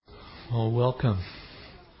Well, welcome.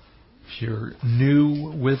 If you're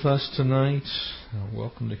new with us tonight,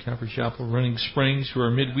 welcome to Calvary Chapel Running Springs to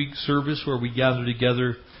our midweek service where we gather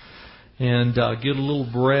together and get a little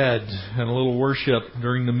bread and a little worship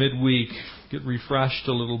during the midweek, get refreshed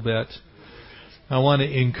a little bit. I want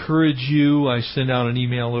to encourage you. I send out an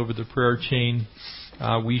email over the prayer chain.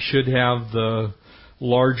 We should have the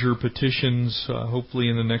larger petitions hopefully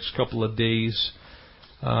in the next couple of days.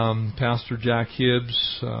 Pastor Jack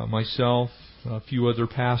Hibbs, myself, a few other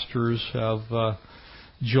pastors have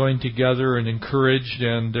joined together and encouraged,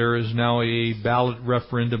 and there is now a ballot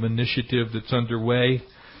referendum initiative that's underway.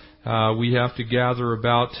 We have to gather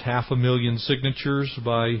about 500,000 signatures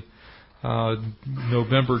by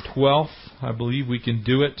November 12th. I believe we can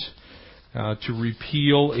do it to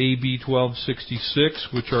repeal AB 1266,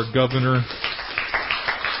 which our governor,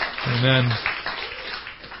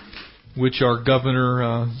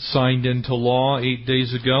 signed into law 8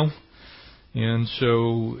 days ago. And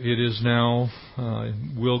so it is now,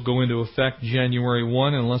 will go into effect January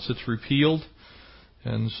 1 unless it's repealed.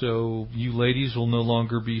 And so you ladies will no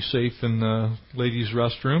longer be safe in the ladies'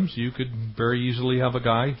 restrooms. You could very easily have a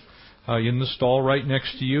guy in the stall right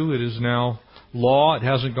next to you. It is now law. It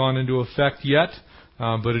hasn't gone into effect yet,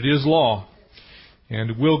 but it is law.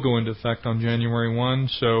 And it will go into effect on January 1.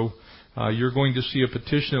 So you're going to see a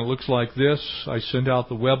petition that looks like this. I send out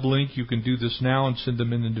the web link. You can do this now and send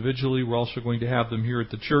them in individually. We're also going to have them here at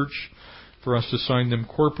the church for us to sign them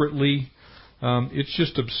corporately. It's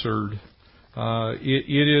just absurd.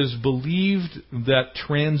 It is believed that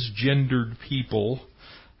transgendered people,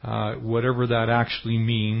 whatever that actually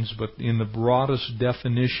means, but in the broadest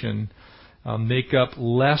definition, make up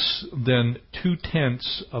less than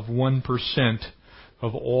 0.2%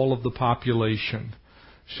 of all of the population.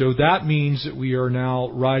 So that means that we are now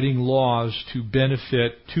writing laws to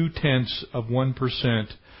benefit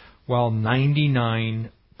 0.2%, while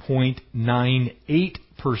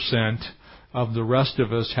 99.98% of the rest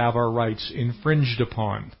of us have our rights infringed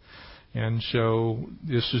upon. And so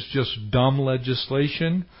this is just dumb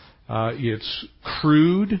legislation. It's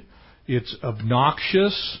crude. It's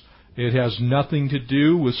obnoxious. It has nothing to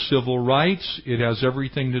do with civil rights. It has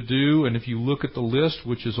everything to do, and if you look at the list,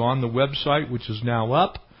 which is on the website, which is now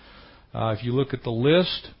up, if you look at the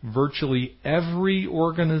list, virtually every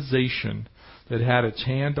organization that had its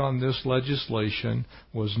hand on this legislation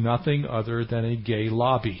was nothing other than a gay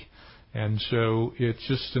lobby. And so it's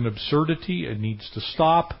just an absurdity. It needs to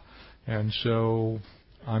stop. And so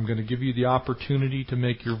I'm going to give you the opportunity to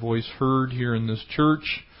make your voice heard here in this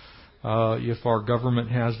church. If our government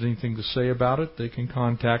has anything to say about it, they can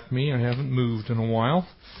contact me. I haven't moved in a while,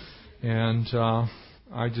 and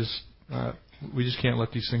we just can't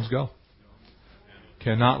let these things go.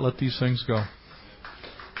 Cannot let these things go.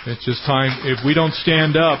 It's just time. If we don't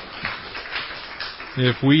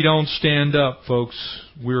stand up, folks,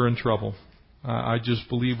 we're in trouble. I just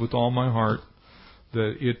believe with all my heart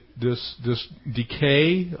that this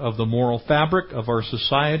decay of the moral fabric of our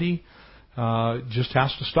society just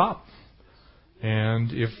has to stop.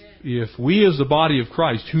 And if we as the body of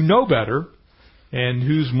Christ, who know better and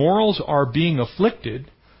whose morals are being afflicted,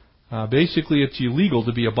 basically it's illegal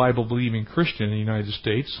to be a Bible-believing Christian in the United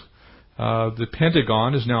States. The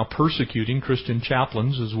Pentagon is now persecuting Christian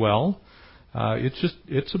chaplains as well.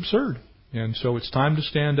 It's absurd. And so it's time to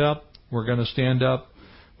stand up. We're going to stand up.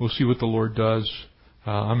 We'll see what the Lord does.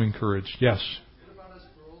 I'm encouraged. Yes?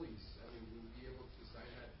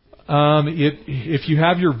 If you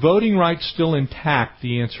have your voting rights still intact,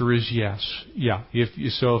 the answer is yes. Yeah. If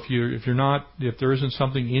there isn't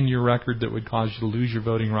something in your record that would cause you to lose your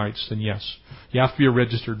voting rights, then yes. You have to be a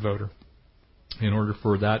registered voter in order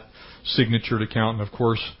for that signature to count. And of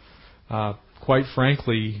course, quite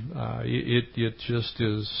frankly, it just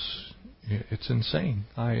is, it's insane.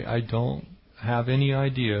 I don't have any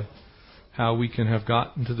idea how we can have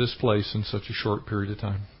gotten to this place in such a short period of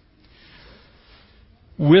time.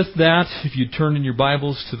 With that, if you turn in your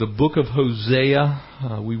Bibles to the book of Hosea,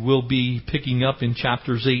 we will be picking up in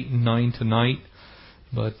chapters 8 and 9 tonight.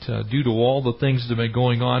 But due to all the things that have been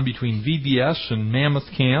going on between VBS and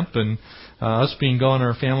Mammoth Camp and us being gone on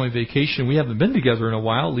our family vacation, we haven't been together in a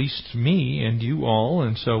while, at least me and you all.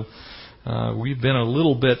 And so we've been a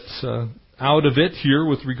little bit out of it here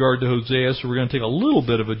with regard to Hosea. So we're going to take a little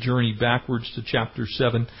bit of a journey backwards to chapter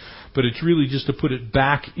 7. But it's really just to put it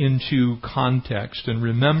back into context. And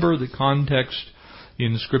remember that context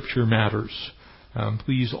in Scripture matters.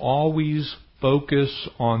 Please always focus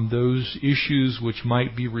on those issues which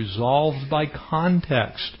might be resolved by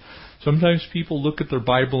context. Sometimes people look at their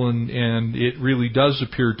Bible and it really does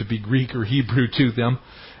appear to be Greek or Hebrew to them.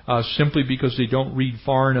 simply because they don't read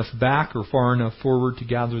far enough back or far enough forward to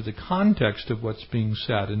gather the context of what's being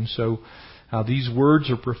said. And so these words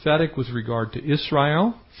are prophetic with regard to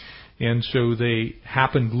Israel. And so they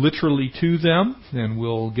happened literally to them, and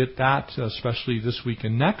we'll get that, especially this week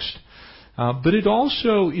and next. But it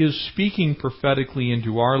also is speaking prophetically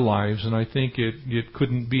into our lives, and I think it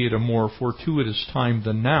couldn't be at a more fortuitous time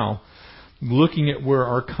than now. Looking at where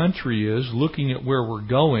our country is, looking at where we're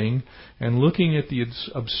going, and looking at the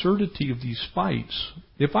absurdity of these fights.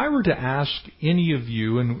 If I were to ask any of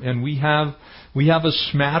you, and we have a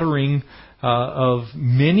smattering of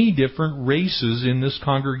many different races in this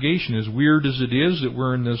congregation, as weird as it is that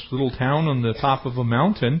we're in this little town on the top of a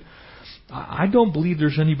mountain, I don't believe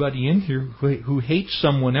there's anybody in here who hates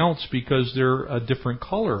someone else because they're a different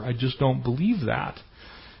color. I just don't believe that.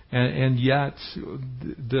 And yet,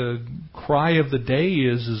 the cry of the day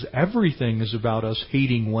is everything is about us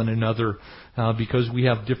hating one another because we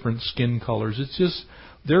have different skin colors. It's just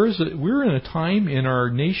we're in a time in our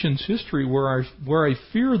nation's history where I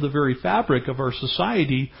fear the very fabric of our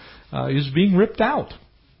society is being ripped out.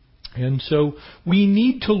 And so we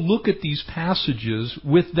need to look at these passages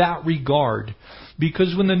with that regard,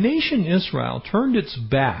 because when the nation Israel turned its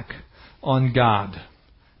back on God,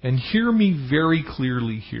 and hear me very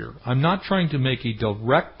clearly here, I'm not trying to make a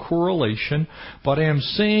direct correlation, but I am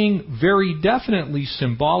saying very definitely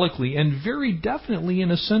symbolically and very definitely in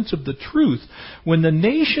a sense of the truth. When the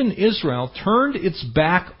nation Israel turned its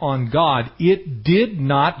back on God, it did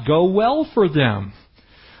not go well for them.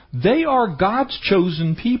 They are God's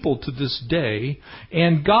chosen people to this day,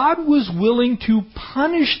 and God was willing to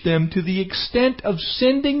punish them to the extent of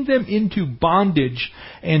sending them into bondage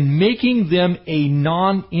and making them a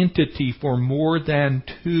non-entity for more than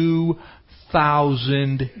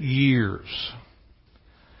 2,000 years.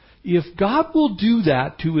 If God will do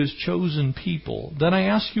that to His chosen people, then I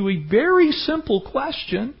ask you a very simple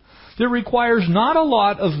question that requires not a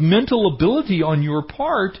lot of mental ability on your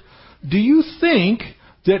part. Do you think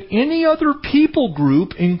that any other people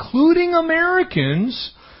group, including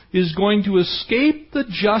Americans, is going to escape the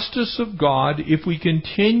justice of God if we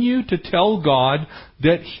continue to tell God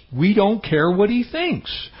that we don't care what He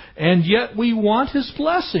thinks, and yet we want His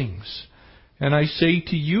blessings? And I say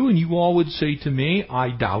to you, and you all would say to me,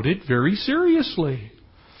 I doubt it very seriously.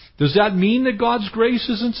 Does that mean that God's grace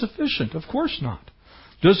isn't sufficient? Of course not.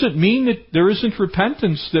 Does it mean that there isn't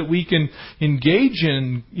repentance that we can engage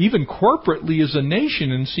in, even corporately as a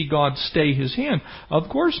nation, and see God stay His hand? Of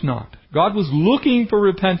course not. God was looking for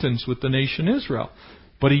repentance with the nation Israel,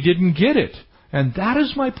 but He didn't get it. And that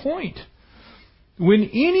is my point. When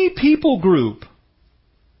any people group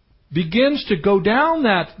begins to go down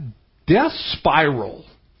that death spiral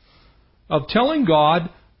of telling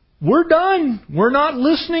God, we're done. We're not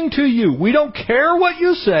listening to you. We don't care what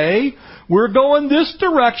you say. We're going this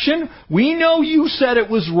direction. We know you said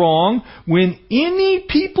it was wrong. When any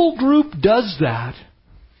people group does that,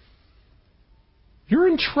 you're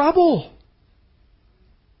in trouble.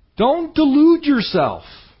 Don't delude yourself.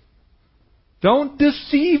 Don't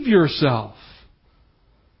deceive yourself.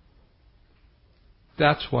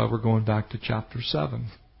 That's why we're going back to chapter 7.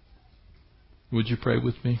 Would you pray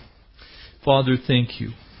with me? Father, thank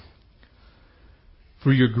you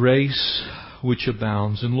for your grace which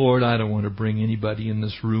abounds. And Lord, I don't want to bring anybody in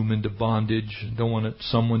this room into bondage. I don't want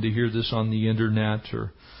someone to hear this on the internet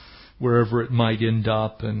or wherever it might end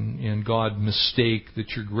up, and God mistake that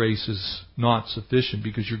your grace is not sufficient,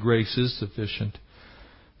 because your grace is sufficient.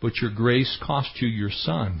 But your grace cost you your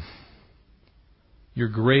Son. Your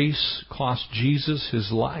grace cost Jesus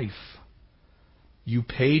His life. You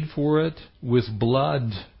paid for it with blood,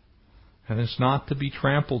 and it's not to be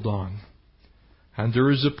trampled on. And there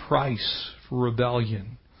is a price for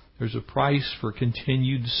rebellion. There's a price for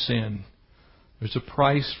continued sin. There's a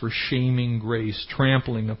price for shaming grace,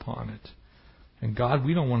 trampling upon it. And God,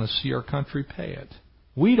 we don't want to see our country pay it.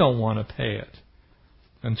 We don't want to pay it.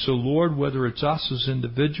 And so, Lord, whether it's us as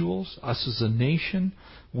individuals, us as a nation,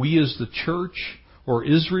 we as the church, or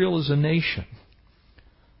Israel as a nation,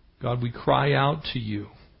 God, we cry out to you.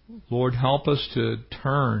 Lord, help us to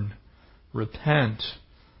turn, repent,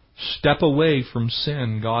 step away from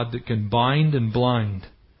sin, God, that can bind and blind.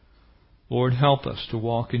 Lord, help us to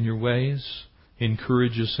walk in your ways.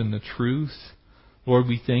 Encourage us in the truth. Lord,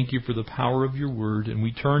 we thank you for the power of your word, and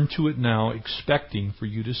we turn to it now expecting for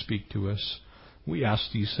you to speak to us. We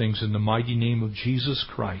ask these things in the mighty name of Jesus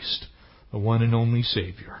Christ, the one and only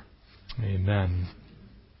Savior. Amen.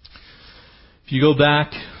 If you go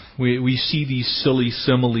back, we see these silly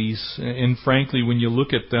similes, and frankly, when you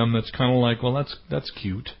look at them, it's kind of like, well, that's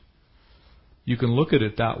cute. You can look at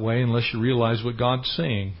it that way unless you realize what God's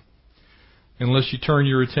saying. Unless you turn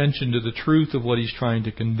your attention to the truth of what He's trying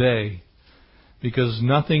to convey. Because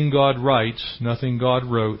nothing God writes, nothing God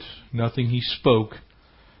wrote, nothing He spoke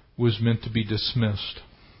was meant to be dismissed.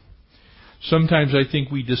 Sometimes I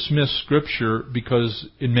think we dismiss Scripture because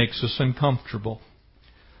it makes us uncomfortable.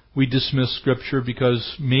 We dismiss Scripture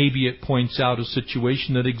because maybe it points out a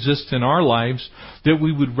situation that exists in our lives that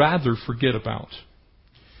we would rather forget about.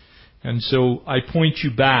 And so I point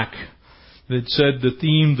you back. That said the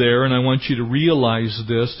theme there, and I want you to realize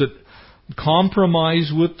this, that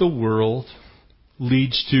compromise with the world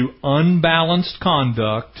leads to unbalanced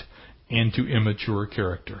conduct and to immature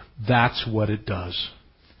character. That's what it does.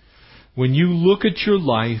 When you look at your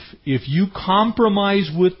life, if you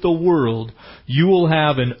compromise with the world, you will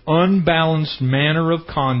have an unbalanced manner of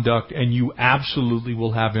conduct and you absolutely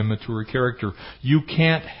will have immature character. You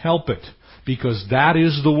can't help it because that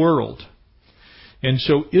is the world. And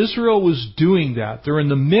so Israel was doing that. They're in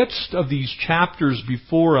the midst of these chapters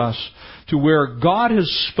before us to where God has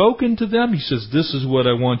spoken to them. He says, this is what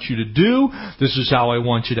I want you to do. This is how I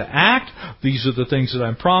want you to act. These are the things that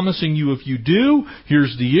I'm promising you if you do.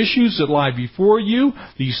 Here's the issues that lie before you.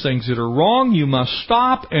 These things that are wrong, you must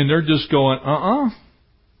stop. And they're just going,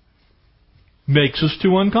 Makes us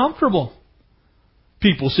too uncomfortable.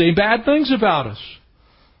 People say bad things about us.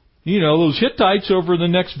 You know, those Hittites over the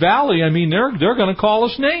next valley, I mean, they're going to call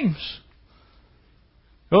us names.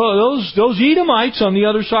 Oh, those Edomites on the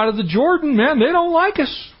other side of the Jordan, man, they don't like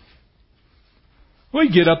us.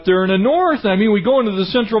 We get up there in the north, I mean, we go into the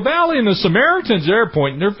Central Valley, and the Samaritans, they're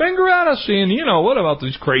pointing their finger at us, saying, you know, what about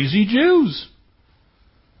these crazy Jews?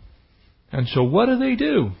 And so what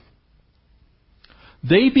do?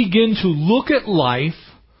 They begin to look at life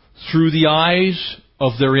through the eyes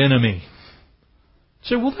of their enemy.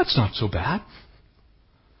 Say, well, that's not so bad.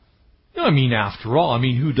 You know, I mean, after all,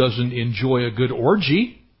 who doesn't enjoy a good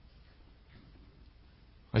orgy?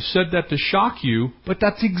 I said that to shock you, but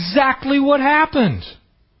that's exactly what happened.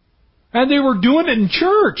 And they were doing it in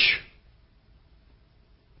church.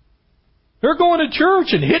 They're going to church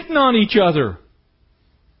and hitting on each other.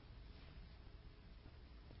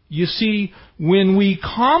 You see, when we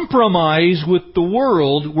compromise with the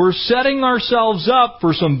world, we're setting ourselves up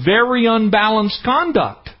for some very unbalanced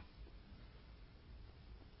conduct.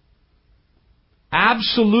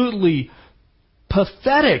 Absolutely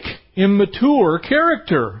pathetic, immature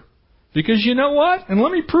character. Because you know what? And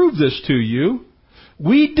let me prove this to you.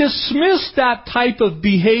 We dismiss that type of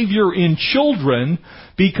behavior in children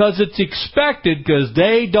because it's expected because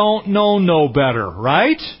they don't know no better,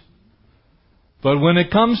 right? But when it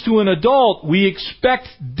comes to an adult, we expect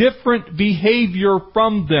different behavior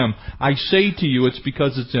from them. I say to you, it's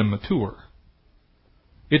because it's immature.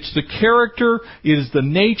 It's the character, it is the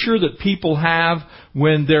nature that people have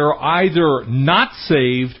when they're either not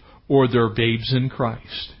saved or they're babes in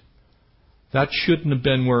Christ. That shouldn't have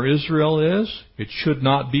been where Israel is. It should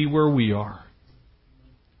not be where we are.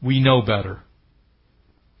 We know better.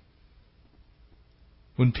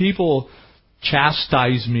 When people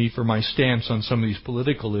chastise me for my stance on some of these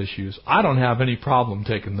political issues, I don't have any problem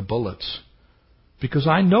taking the bullets. Because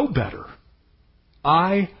I know better.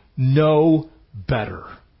 I know better.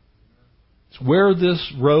 It's where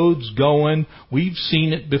this road's going. We've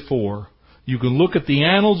seen it before. You can look at the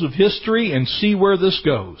annals of history and see where this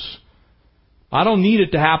goes. I don't need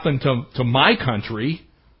it to happen to my country.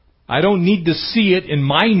 I don't need to see it in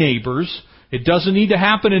my neighbors. It doesn't need to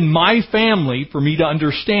happen in my family for me to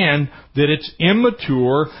understand that it's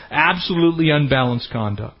immature, absolutely unbalanced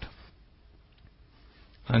conduct.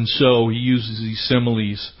 And so he uses these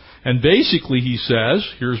similes. And basically he says,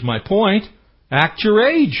 here's my point, act your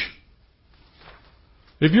age.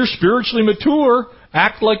 If you're spiritually mature,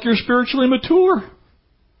 act like you're spiritually mature.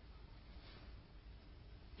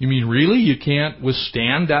 You mean really? You can't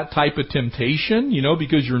withstand that type of temptation,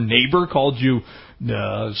 because your neighbor called you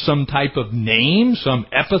some type of name, some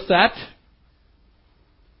epithet,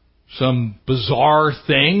 some bizarre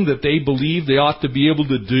thing that they believe they ought to be able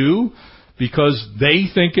to do because they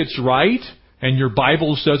think it's right and your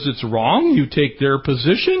Bible says it's wrong? You take their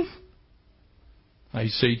position? I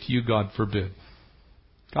say to you, God forbid.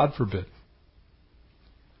 God forbid.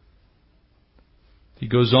 He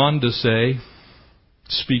goes on to say,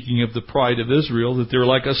 speaking of the pride of Israel, that they're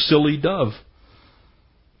like a silly dove.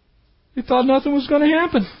 They thought nothing was going to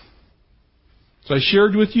happen. So I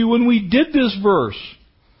shared with you when we did this verse.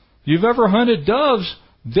 If you've ever hunted doves,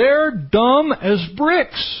 they're dumb as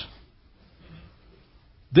bricks.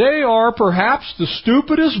 They are perhaps the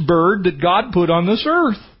stupidest bird that God put on this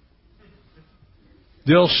earth.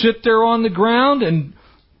 They'll sit there on the ground and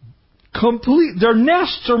their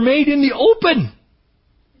nests are made in the open.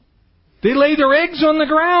 They lay their eggs on the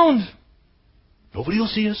ground. Nobody will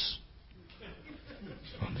see us.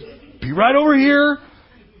 Be right over here,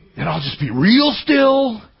 and I'll just be real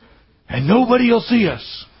still, and nobody will see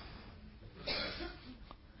us.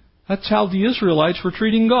 That's how the Israelites were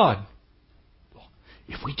treating God.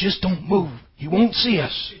 If we just don't move, He won't see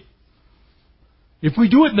us. If we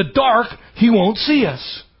do it in the dark, He won't see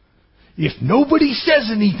us. If nobody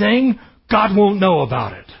says anything, God won't know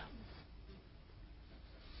about it.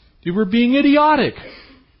 They were being idiotic.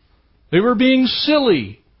 They were being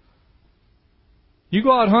silly. You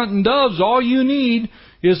go out hunting doves, all you need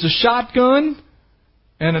is a shotgun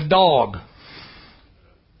and a dog.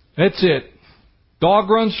 That's it. Dog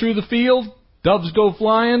runs through the field, doves go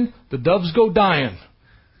flying, the doves go dying.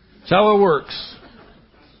 That's how it works.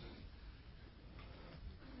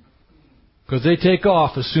 Because they take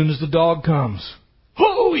off as soon as the dog comes.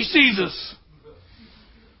 Oh, He sees us!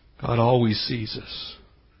 God always sees us.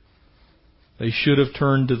 They should have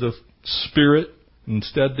turned to the Spirit.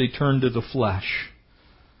 Instead, they turned to the flesh.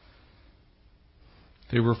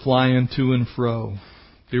 They were flying to and fro.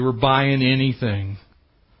 They were buying anything.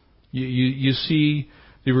 You see,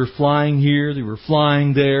 they were flying here, they were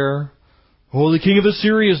flying there. Oh, the king of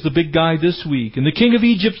Assyria is the big guy this week. And the king of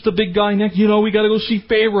Egypt's the big guy next. We got to go see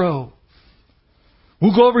Pharaoh.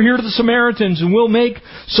 We'll go over here to the Samaritans and we'll make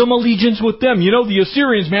some allegiance with them. The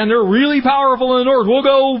Assyrians, man, they're really powerful in the north. We'll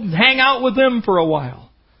go hang out with them for a while.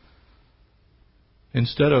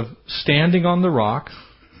 Instead of standing on the rock,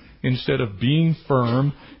 instead of being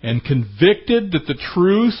firm and convicted that the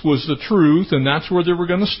truth was the truth and that's where they were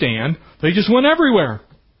going to stand, they just went everywhere.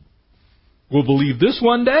 We'll believe this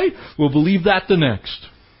one day, we'll believe that the next.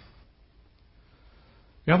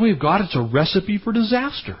 We've got it's a recipe for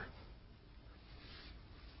disaster.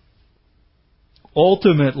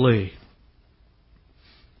 Ultimately,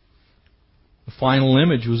 the final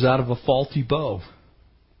image was out of a faulty bow.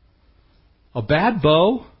 A bad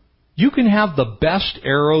bow, you can have the best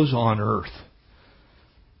arrows on earth.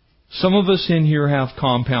 Some of us in here have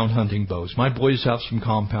compound hunting bows. My boys have some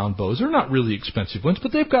compound bows. They're not really expensive ones,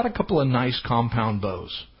 but they've got a couple of nice compound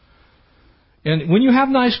bows. And when you have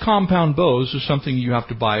nice compound bows, there's something you have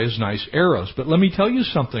to buy is nice arrows. But let me tell you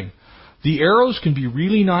something. The arrows can be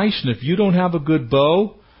really nice, and if you don't have a good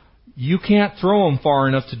bow, you can't throw them far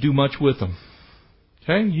enough to do much with them.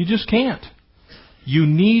 Okay? You just can't. You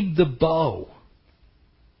need the bow.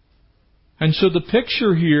 And so the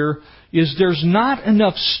picture here is there's not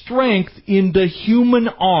enough strength in the human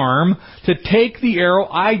arm to take the arrow.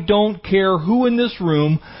 I don't care who in this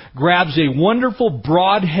room grabs a wonderful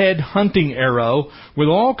broadhead hunting arrow with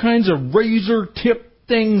all kinds of razor-tipped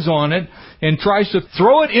things on it and tries to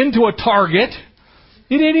throw it into a target.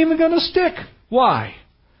 It ain't even going to stick. Why?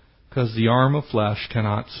 Because the arm of flesh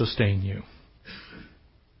cannot sustain you.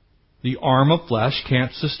 The arm of flesh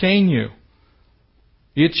can't sustain you.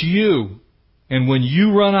 It's you. And when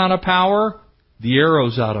you run out of power, the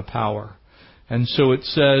arrow's out of power. And so it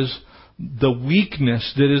says, the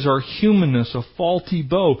weakness that is our humanness, a faulty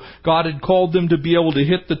bow. God had called them to be able to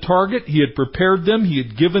hit the target. He had prepared them. He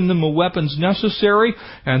had given them the weapons necessary.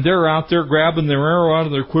 And they're out there grabbing their arrow out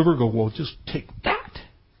of their quiver, go, well, just take that.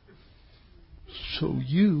 So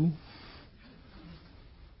you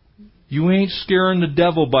ain't scaring the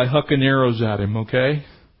devil by hucking arrows at him, okay?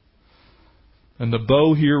 And the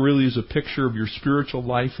bow here really is a picture of your spiritual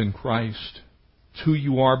life in Christ. It's who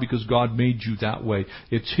you are because God made you that way.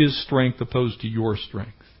 It's His strength opposed to your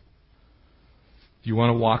strength. Do you want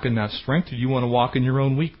to walk in that strength or do you want to walk in your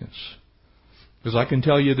own weakness? Because I can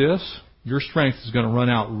tell you this, your strength is going to run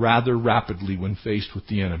out rather rapidly when faced with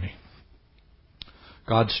the enemy.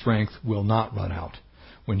 God's strength will not run out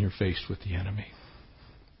when you're faced with the enemy.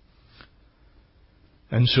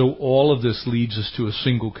 And so all of this leads us to a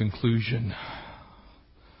single conclusion.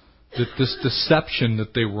 That this deception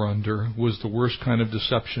that they were under was the worst kind of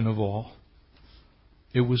deception of all.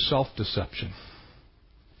 It was self-deception.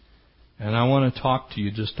 And I want to talk to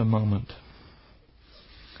you just a moment.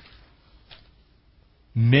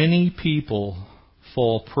 Many people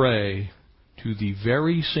fall prey to the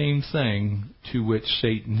very same thing to which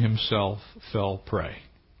Satan himself fell prey.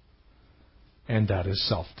 And that is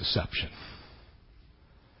self-deception.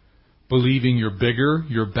 Believing you're bigger,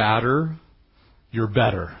 you're badder, you're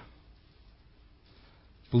better.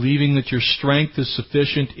 Believing that your strength is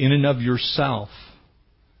sufficient in and of yourself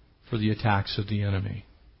for the attacks of the enemy.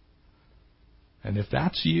 And if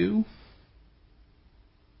that's you,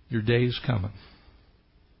 your day is coming.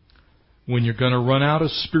 When you're going to run out of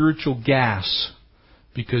spiritual gas,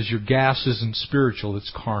 because your gas isn't spiritual,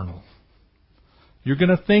 it's carnal. You're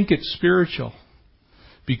going to think it's spiritual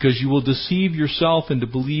because you will deceive yourself into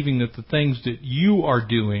believing that the things that you are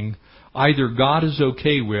doing either God is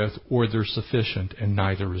okay with or they're sufficient, and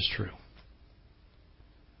neither is true.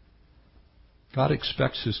 God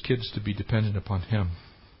expects His kids to be dependent upon Him.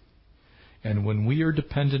 And when we are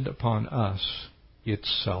dependent upon us,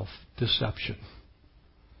 it's self-deception.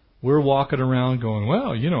 We're walking around going,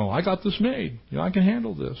 well, I got this made. I can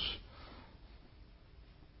handle this.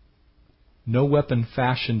 No weapon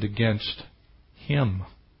fashioned against Him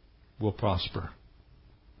will prosper.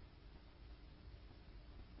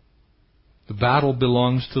 The battle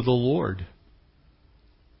belongs to the Lord.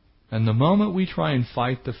 And the moment we try and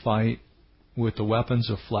fight the fight with the weapons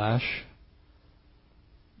of flesh,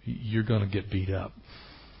 you're going to get beat up.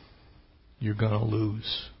 You're going to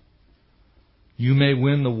lose. You may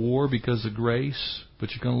win the war because of grace, but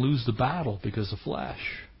you're going to lose the battle because of flesh.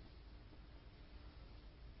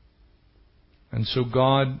 And so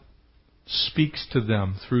God speaks to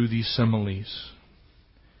them through these similes.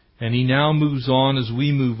 And He now moves on as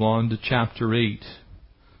we move on to chapter 8.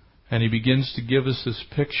 And He begins to give us this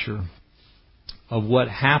picture of what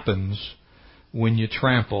happens when you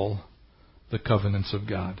trample the covenants of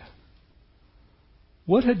God.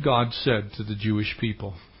 What had God said to the Jewish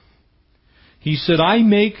people? He said, I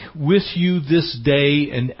make with you this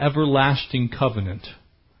day an everlasting covenant,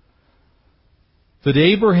 that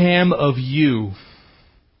Abraham of you,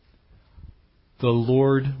 the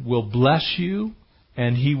Lord will bless you,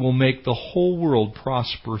 and He will make the whole world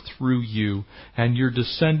prosper through you, and your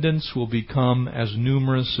descendants will become as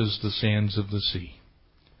numerous as the sands of the sea.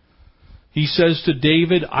 He says to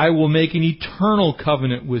David, I will make an eternal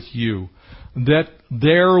covenant with you, that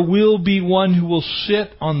there will be one who will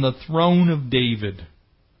sit on the throne of David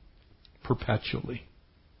perpetually.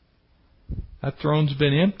 That throne's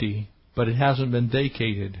been empty, but it hasn't been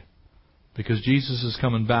vacated, because Jesus is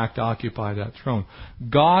coming back to occupy that throne.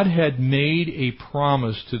 God had made a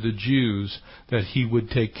promise to the Jews that He would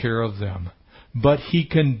take care of them, but He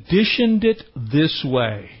conditioned it this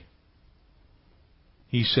way.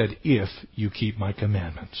 He said, if you keep my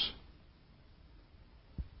commandments.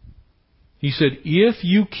 He said, if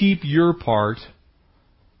you keep your part,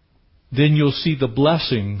 then you'll see the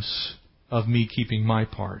blessings of me keeping my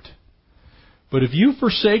part. But if you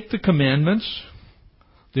forsake the commandments,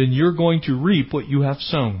 then you're going to reap what you have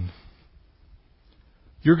sown.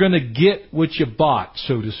 You're going to get what you bought,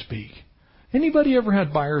 so to speak. Anybody ever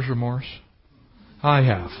had buyer's remorse? I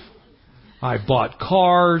have. I bought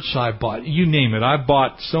cars, you name it. I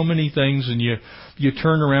bought so many things, and you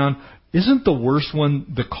turn around. Isn't the worst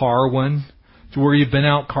one the car one? To where you've been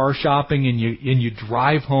out car shopping and you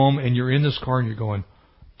drive home and you're in this car and you're going,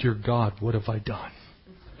 dear God, what have I done?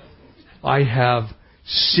 I have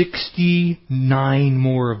 69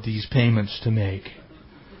 more of these payments to make.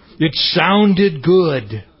 It sounded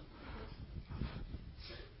good.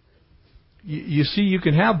 You see, you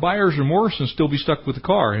can have buyer's remorse and still be stuck with the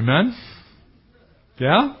car. Amen?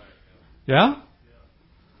 Yeah? Yeah?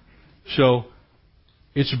 So,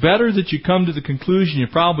 it's better that you come to the conclusion you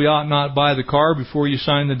probably ought not buy the car before you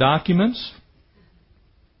sign the documents.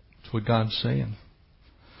 That's what God's saying.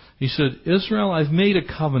 He said, Israel, I've made a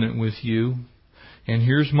covenant with you, and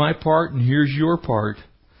here's my part and here's your part.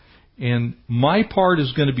 And my part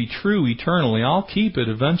is going to be true eternally. I'll keep it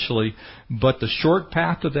eventually. But the short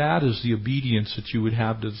path to that is the obedience that you would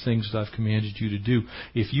have to the things that I've commanded you to do.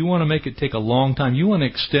 If you want to make it take a long time, you want to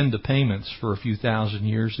extend the payments for a few thousand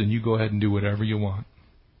years, then you go ahead and do whatever you want.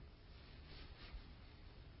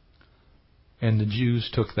 And the Jews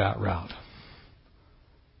took that route.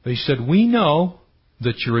 They said, we know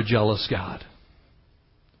that you're a jealous God.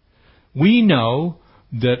 We know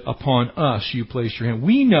that upon us you place your hand.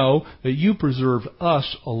 We know that you preserved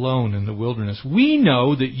us alone in the wilderness. We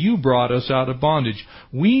know that you brought us out of bondage.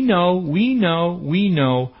 We know,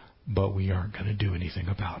 but we aren't going to do anything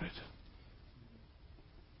about it.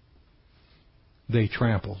 They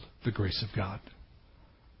trampled the grace of God.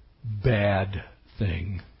 Bad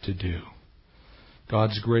thing to do.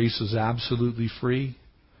 God's grace is absolutely free,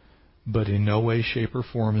 but in no way, shape, or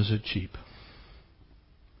form is it cheap.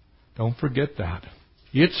 Don't forget that.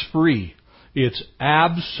 It's free. It's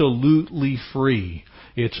absolutely free.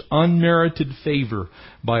 It's unmerited favor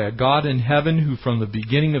by a God in heaven who from the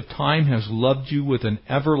beginning of time has loved you with an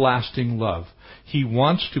everlasting love. He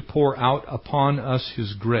wants to pour out upon us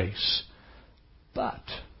His grace. But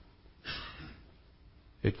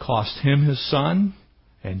it cost Him His Son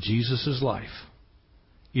and Jesus' life.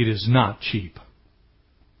 It is not cheap.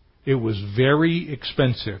 It was very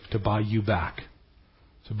expensive to buy you back,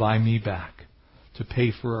 to buy me back, to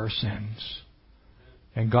pay for our sins.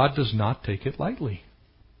 And God does not take it lightly.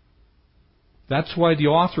 That's why the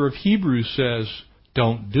author of Hebrews says,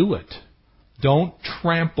 don't do it. Don't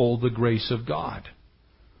trample the grace of God.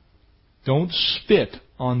 Don't spit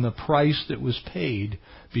on the price that was paid,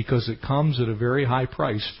 because it comes at a very high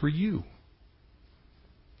price for you.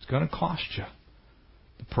 It's going to cost you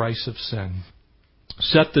the price of sin.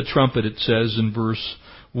 Set the trumpet, it says in verse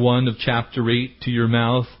 1 of chapter 8, to your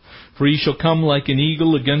mouth, for he shall come like an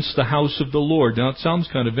eagle against the house of the Lord. Now it sounds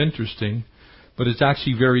kind of interesting, but it's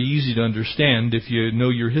actually very easy to understand if you know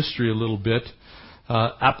your history a little bit.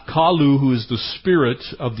 Apkallu, who is the spirit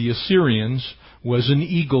of the Assyrians, was an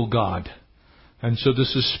eagle god. And so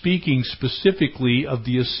this is speaking specifically of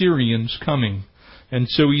the Assyrians coming. And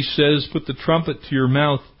so he says, put the trumpet to your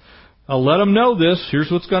mouth. I'll let them know this. Here's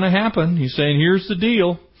what's going to happen. He's saying, here's the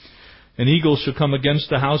deal. An eagle shall come against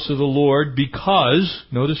the house of the Lord because,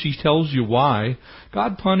 notice he tells you why,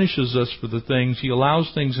 God punishes us for the things. He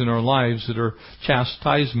allows things in our lives that are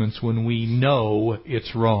chastisements when we know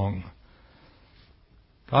it's wrong.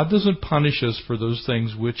 God doesn't punish us for those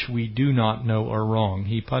things which we do not know are wrong.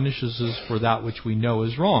 He punishes us for that which we know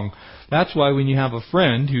is wrong. That's why when you have a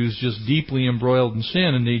friend who's just deeply embroiled in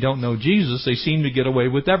sin and they don't know Jesus, they seem to get away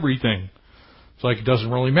with everything. It's like it doesn't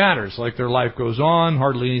really matter. It's like their life goes on,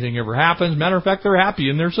 hardly anything ever happens. Matter of fact, they're happy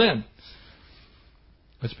in their sin.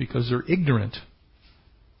 That's because they're ignorant.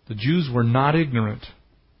 The Jews were not ignorant.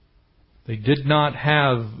 They did not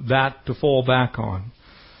have that to fall back on.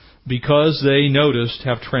 Because they, noticed,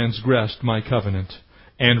 have transgressed my covenant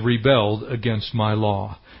and rebelled against my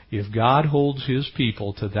law. If God holds His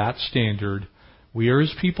people to that standard, we are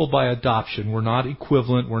His people by adoption. We're not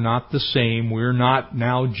equivalent. We're not the same. We're not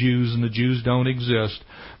now Jews and the Jews don't exist.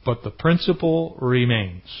 But the principle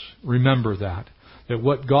remains. Remember that. That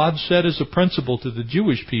what God said as a principle to the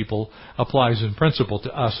Jewish people applies in principle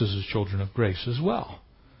to us as His children of grace as well.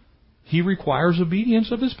 He requires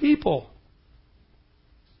obedience of His people.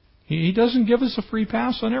 He doesn't give us a free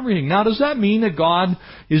pass on everything. Now, does that mean that God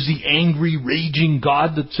is the angry, raging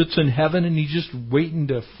God that sits in heaven and He's just waiting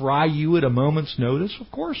to fry you at a moment's notice? Of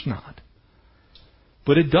course not.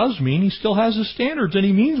 But it does mean He still has His standards and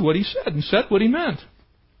He means what He said and said what He meant.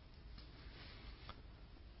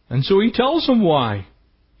 And so He tells them why.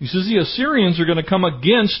 He says the Assyrians are going to come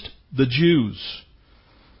against the Jews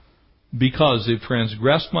because they've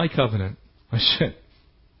transgressed my covenant. I said,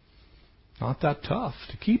 not that tough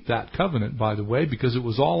to keep that covenant, by the way, because it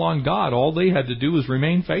was all on God. All they had to do was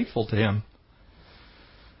remain faithful to Him.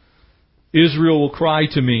 Israel will cry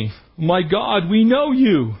to me, my God, we know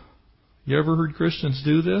you. You ever heard Christians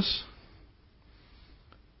do this?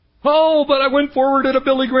 Oh, but I went forward at a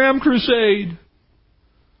Billy Graham crusade.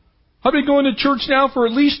 I've been going to church now for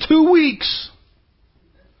at least 2 weeks.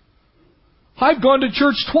 I've gone to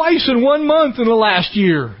church twice in 1 month in the last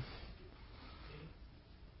year.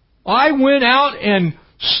 I went out and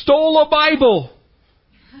stole a Bible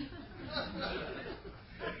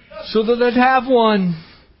so that I'd have one.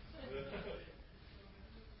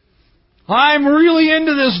 I'm really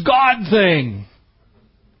into this God thing.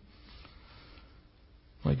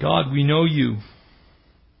 My God, we know you.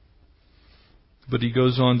 But He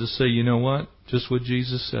goes on to say, you know what? Just what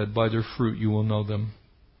Jesus said, by their fruit you will know them.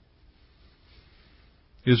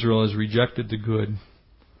 Israel has rejected the good.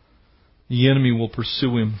 The enemy will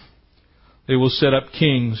pursue him. They will set up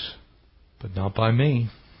kings, but not by me.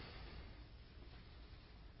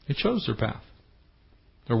 They chose their path.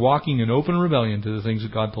 They're walking in open rebellion to the things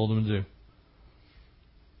that God told them to do.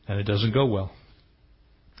 And it doesn't go well.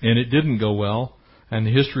 And it didn't go well. And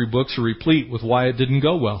the history books are replete with why it didn't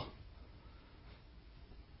go well.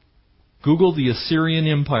 Google the Assyrian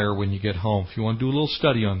Empire when you get home, if you want to do a little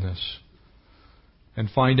study on this. And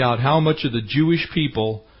find out how much of the Jewish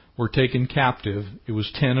people were taken captive. It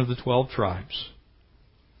was 10 of the 12 tribes.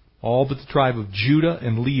 All but the tribe of Judah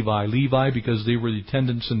and Levi. Levi because they were the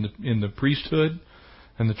attendants in the priesthood.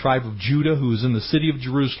 And the tribe of Judah who was in the city of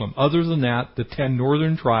Jerusalem. Other than that, the 10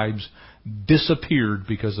 northern tribes disappeared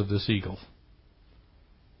because of this eagle.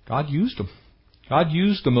 God used them. God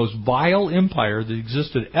used the most vile empire that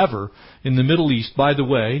existed ever in the Middle East, by the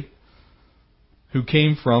way, who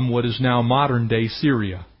came from what is now modern-day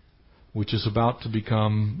Syria, which is about to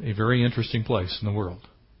become a very interesting place in the world.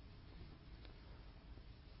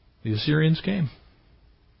 The Assyrians came.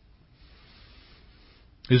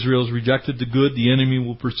 Israel has rejected the good. The enemy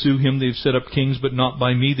will pursue him. They've set up kings, but not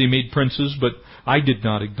by me. They made princes, but I did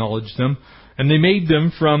not acknowledge them. And they made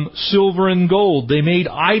them from silver and gold. They made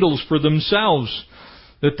idols for themselves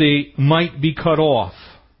that they might be cut off.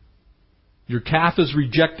 Your calf is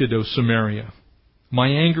rejected, O Samaria. My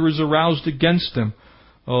anger is aroused against them.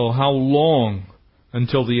 Oh, how long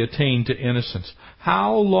until they attain to innocence.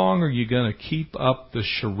 How long are you going to keep up the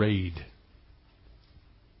charade?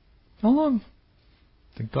 How long?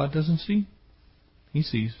 Think God doesn't see? He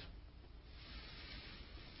sees.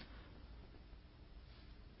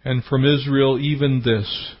 And from Israel, even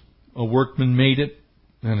this, a workman made it,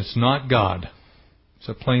 and it's not God. Is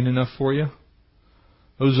that plain enough for you?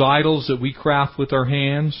 Those idols that we craft with our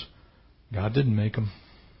hands, God didn't make them.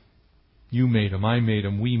 You made them, I made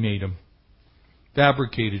them, we made them.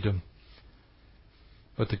 Fabricated them.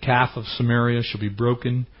 But the calf of Samaria shall be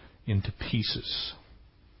broken into pieces.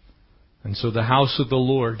 And so the house of the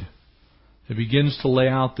Lord, it begins to lay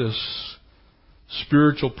out this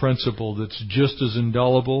spiritual principle that's just as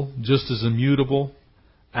indelible, just as immutable,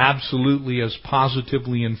 absolutely as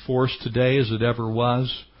positively enforced today as it ever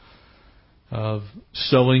was, of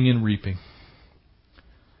sowing and reaping.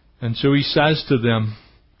 And so he says to them,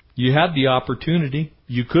 you had the opportunity.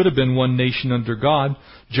 You could have been one nation under God.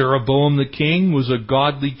 Jeroboam the king was a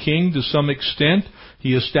godly king to some extent.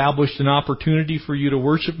 He established an opportunity for you to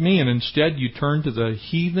worship me, and instead you turned to the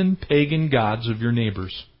heathen pagan gods of your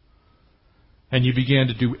neighbors. And you began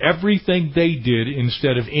to do everything they did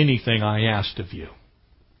instead of anything I asked of you.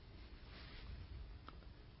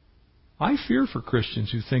 I fear for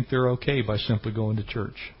Christians who think they're okay by simply going to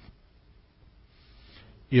church.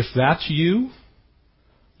 If that's you,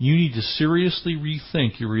 you need to seriously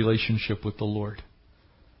rethink your relationship with the Lord.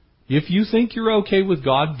 If you think you're okay with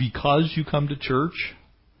God because you come to church,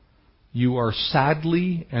 you are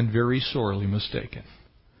sadly and very sorely mistaken.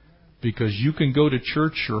 Because you can go to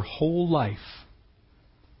church your whole life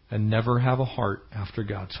and never have a heart after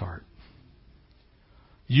God's heart.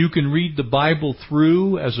 You can read the Bible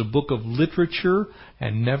through as a book of literature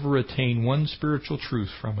and never attain one spiritual truth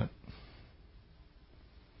from it.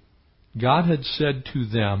 God had said to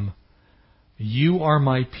them, you are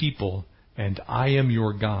my people, and I am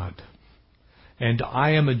your God. And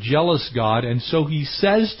I am a jealous God, and so he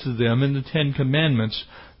says to them in the Ten Commandments,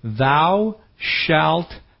 thou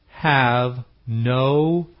shalt have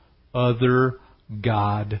no other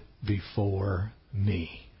God before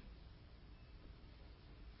me.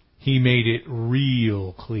 He made it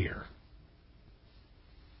real clear.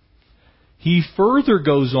 He further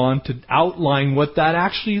goes on to outline what that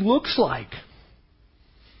actually looks like.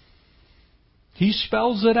 He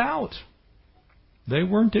spells it out. They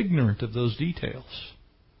weren't ignorant of those details.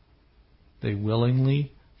 They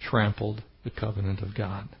willingly trampled the covenant of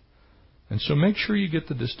God. And so make sure you get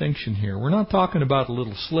the distinction here. We're not talking about a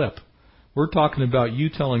little slip. We're talking about you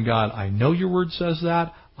telling God, I know your word says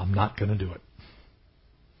that, I'm not going to do it.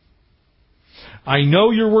 I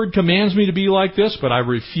know your word commands me to be like this, but I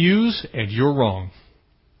refuse, and you're wrong.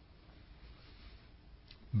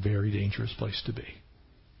 Very dangerous place to be.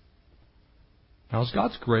 Now, is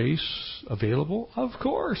God's grace available? Of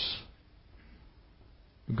course.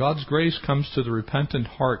 God's grace comes to the repentant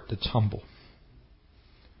heart that's humble.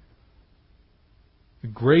 The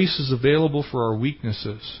grace is available for our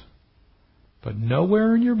weaknesses, but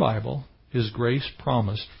nowhere in your Bible is grace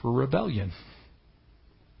promised for rebellion.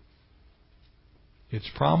 It's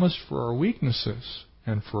promised for our weaknesses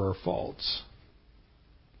and for our faults.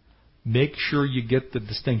 Make sure you get the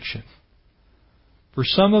distinction. For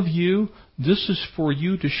some of you, this is for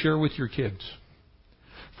you to share with your kids.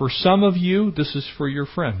 For some of you, this is for your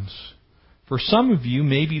friends. For some of you,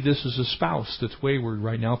 maybe this is a spouse that's wayward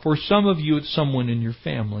right now. For some of you, it's someone in your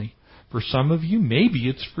family. For some of you, maybe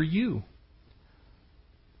it's for you.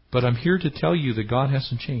 But I'm here to tell you that God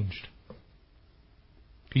hasn't changed.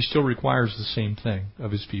 He still requires the same thing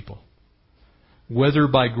of His people. Whether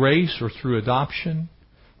by grace or through adoption,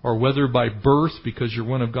 or whether by birth because you're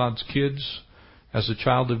one of God's kids, as a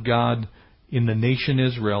child of God in the nation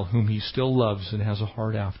Israel, whom He still loves and has a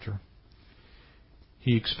heart after.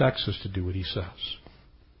 He expects us to do what He says.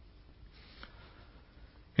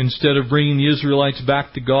 Instead of bringing the Israelites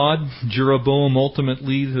back to God, Jeroboam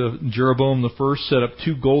the first set up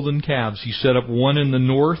 2 golden calves. He set up one in the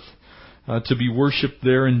north to be worshipped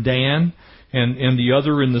there in Dan, and the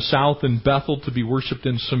other in the south in Bethel to be worshipped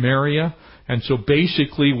in Samaria. And so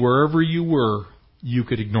basically, wherever you were, you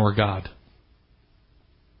could ignore God.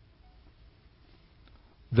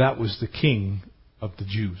 That was the king of the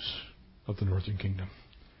Jews of the northern kingdom.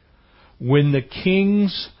 When the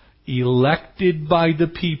kings elected by the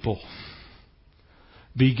people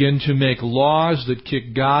begin to make laws that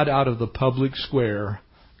kick God out of the public square,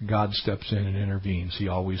 God steps in and intervenes. He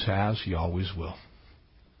always has. He always will.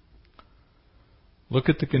 Look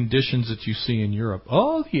at the conditions that you see in Europe.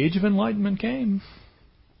 Oh, the Age of Enlightenment came.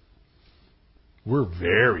 We're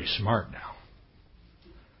very smart now.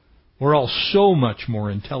 We're all so much more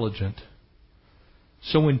intelligent.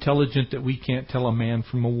 So intelligent that we can't tell a man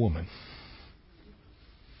from a woman.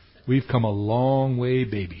 We've come a long way,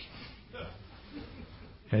 baby.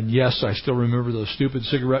 And yes, I still remember those stupid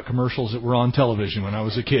cigarette commercials that were on television when I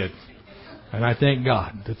was a kid. And I thank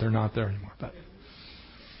God that they're not there anymore. But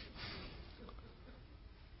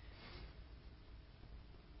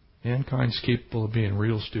mankind's capable of being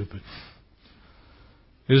real stupid.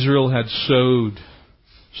 Israel had sowed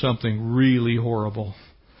something really horrible.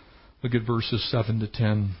 Look at verses 7 to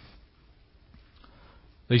 10.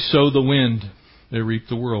 They sow the wind, they reap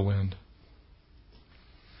the whirlwind.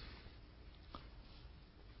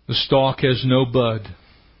 The stalk has no bud.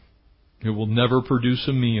 It will never produce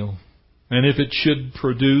a meal. And if it should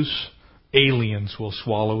produce, aliens will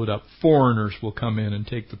swallow it up. Foreigners will come in and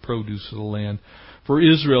take the produce of the land. For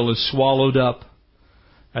Israel is swallowed up.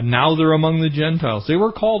 And now they're among the Gentiles. They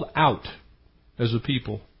were called out as a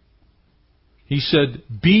people. He said,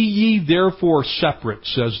 "Be ye therefore separate,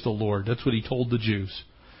 says the Lord." That's what He told the Jews.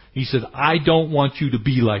 He said, "I don't want you to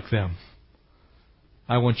be like them.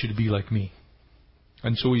 I want you to be like me."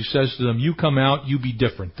 And so He says to them, "You come out, you be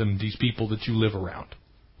different than these people that you live around."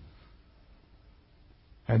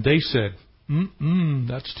 And they said,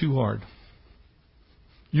 that's too hard.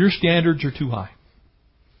 Your standards are too high.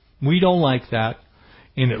 We don't like that,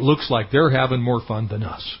 and it looks like they're having more fun than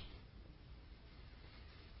us.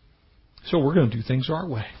 So we're going to do things our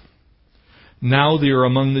way. Now they are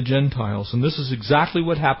among the Gentiles, and this is exactly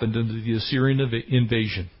what happened in the Assyrian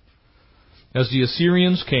invasion. As the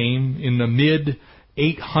Assyrians came in the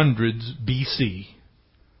mid-800s BC,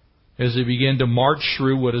 as they began to march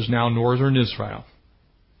through what is now northern Israel,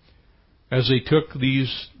 as they took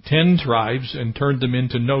these 10 tribes and turned them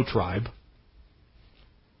into no tribe,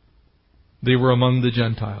 they were among the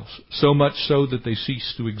Gentiles, so much so that they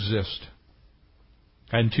ceased to exist,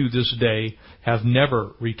 and to this day have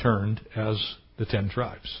never returned as the 10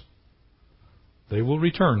 tribes. They will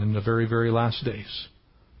return in the very, very last days.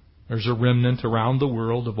 There's a remnant around the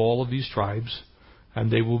world of all of these tribes, and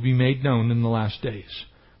they will be made known in the last days.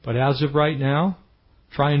 But as of right now,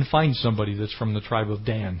 try and find somebody that's from the tribe of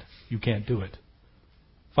Dan. You can't do it.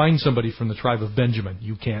 Find somebody from the tribe of Benjamin.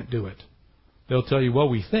 You can't do it. They'll tell you, well,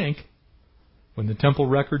 we think when the temple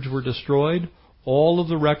records were destroyed, all of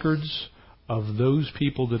the records of those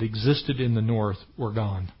people that existed in the north were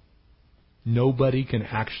gone. Nobody can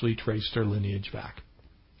actually trace their lineage back.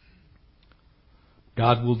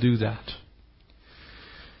 God will do that.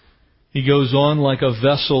 He goes on, like a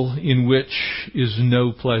vessel in which is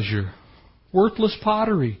no pleasure. Worthless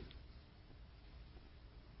pottery.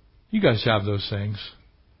 You guys have those things.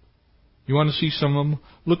 You want to see some of them?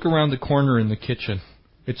 Look around the corner in the kitchen.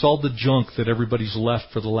 It's all the junk that everybody's left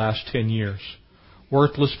for the last 10 years.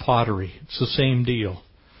 Worthless pottery. It's the same deal.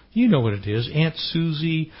 You know what it is. Aunt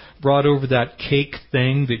Susie brought over that cake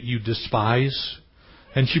thing that you despise,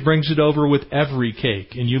 and she brings it over with every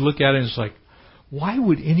cake. And you look at it and it's like, why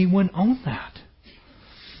would anyone own that?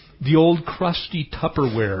 The old crusty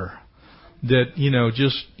Tupperware that,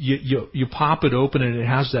 just you pop it open and it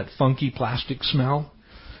has that funky plastic smell,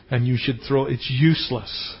 and you should throw it's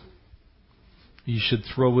useless. You should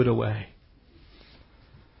throw it away.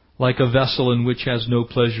 Like a vessel in which has no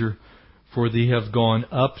pleasure, for they have gone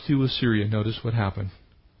up to Assyria. Notice what happened.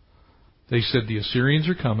 They said, the Assyrians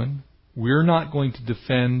are coming. We're not going to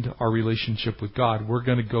defend our relationship with God. We're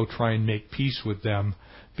going to go try and make peace with them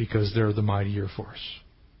because they're the mightier force.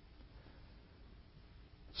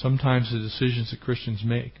 Sometimes the decisions that Christians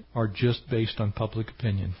make are just based on public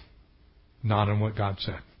opinion, not on what God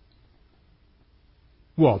said.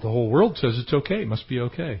 Well, the whole world says it's okay. It must be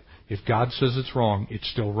okay. If God says it's wrong, it's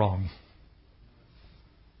still wrong.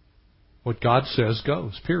 What God says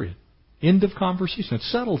goes, period. End of conversation. It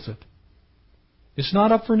settles it. It's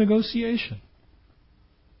not up for negotiation.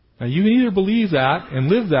 Now, you can either believe that and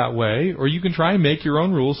live that way, or you can try and make your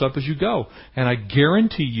own rules up as you go. And I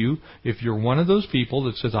guarantee you, if you're one of those people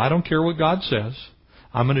that says, I don't care what God says,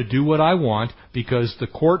 I'm going to do what I want because the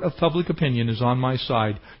court of public opinion is on my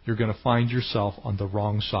side, you're going to find yourself on the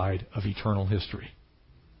wrong side of eternal history.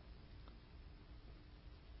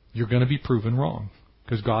 You're going to be proven wrong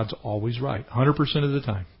because God's always right, 100% of the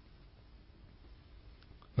time.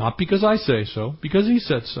 Not because I say so, because He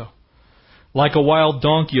said so. Like a wild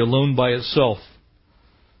donkey alone by itself.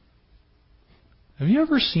 Have you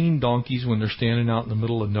ever seen donkeys when they're standing out in the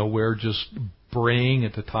middle of nowhere just braying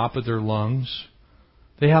at the top of their lungs?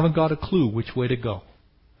 They haven't got a clue which way to go.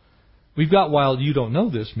 We've got wild, you don't know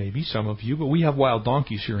this maybe, some of you, but we have wild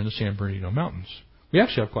donkeys here in the San Bernardino Mountains. We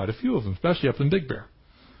actually have quite a few of them, especially up in Big Bear.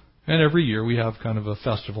 And every year we have kind of a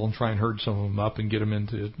festival and try and herd some of them up and get them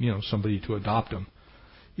into, somebody to adopt them.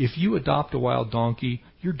 if you adopt a wild donkey,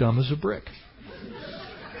 you're dumb as a brick.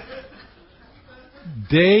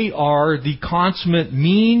 They are the consummate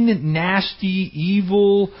mean, nasty,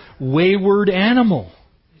 evil, wayward animal.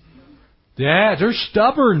 Yeah, they're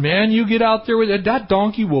stubborn, man. You get out there with it, that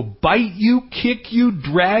donkey will bite you, kick you,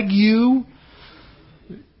 drag you.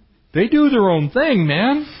 They do their own thing,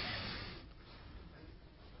 man.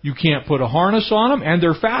 You can't put a harness on them, and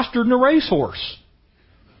they're faster than a racehorse.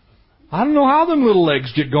 I don't know how them little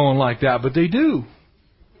legs get going like that, but they do.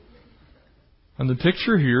 And the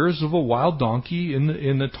picture here is of a wild donkey in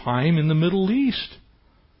the time in the Middle East.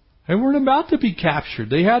 They weren't about to be captured.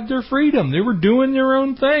 They had their freedom. They were doing their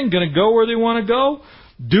own thing, going to go where they want to go,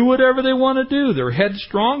 do whatever they want to do. They're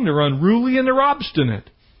headstrong, they're unruly, and they're obstinate.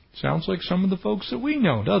 Sounds like some of the folks that we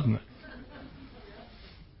know, doesn't it?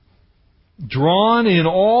 Drawn in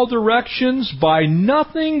all directions by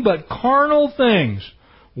nothing but carnal things.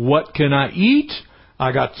 What can I eat?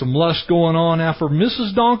 I got some lust going on after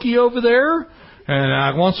Mrs. Donkey over there, and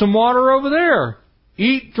I want some water over there.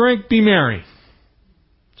 Eat, drink, be merry.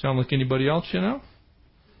 Sound like anybody else you know?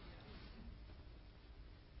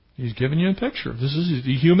 He's giving you a picture. This is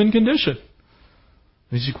the human condition.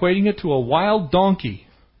 He's equating it to a wild donkey.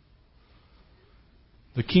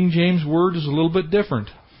 The King James word is a little bit different,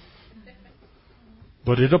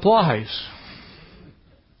 but it applies.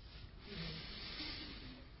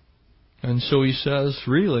 And so he says,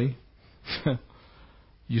 really,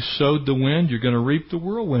 you sowed the wind, you're going to reap the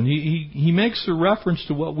whirlwind. He makes a reference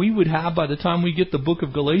to what we would have by the time we get the book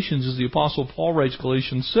of Galatians, as the Apostle Paul writes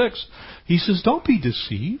Galatians 6. He says, don't be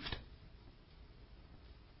deceived.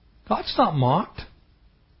 God's not mocked.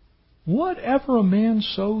 Whatever a man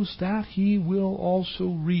sows, that he will also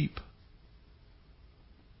reap.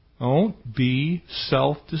 Don't be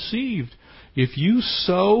self-deceived. If you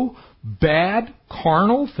sow bad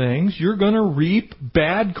carnal things, you're going to reap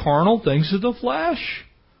bad carnal things of the flesh.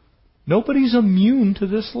 Nobody's immune to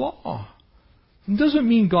this law. It doesn't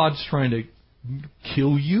mean God's trying to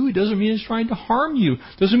kill you. It doesn't mean He's trying to harm you.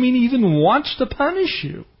 It doesn't mean He even wants to punish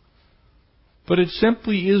you. But it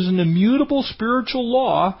simply is an immutable spiritual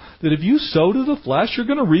law that if you sow to the flesh, you're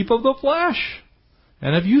going to reap of the flesh.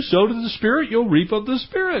 And if you sow to the Spirit, you'll reap of the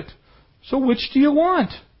Spirit. So which do you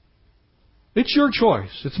want? It's your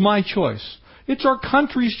choice. It's my choice. It's our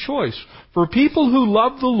country's choice. For people who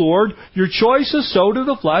love the Lord, your choice is sow to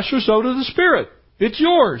the flesh or sow to the Spirit. It's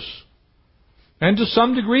yours. And to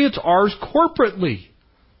some degree, it's ours corporately.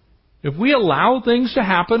 If we allow things to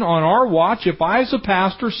happen on our watch, if I as a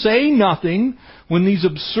pastor say nothing when these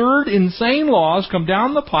absurd, insane laws come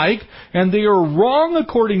down the pike and they are wrong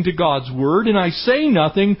according to God's Word, and I say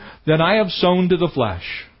nothing, then I have sown to the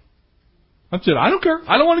flesh. That's it. I don't care.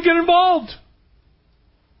 I don't want to get involved.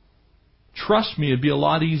 Trust me, it'd be a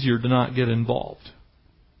lot easier to not get involved.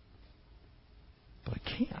 But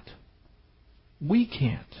I can't. We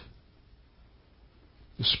can't.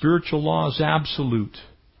 The spiritual law is absolute.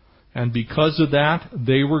 And because of that,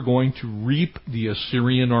 they were going to reap the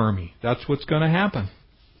Assyrian army. That's what's going to happen.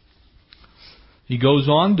 He goes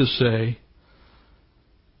on to say,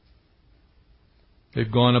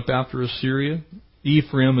 they've gone up after Assyria.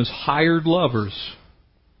 Ephraim is hired lovers.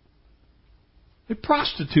 They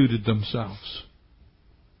prostituted themselves.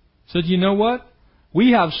 Said, you know what?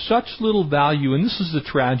 We have such little value, and this is the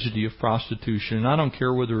tragedy of prostitution. And I don't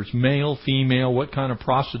care whether it's male, female, what kind of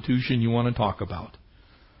prostitution you want to talk about.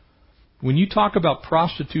 When you talk about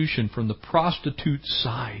prostitution from the prostitute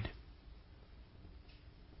side,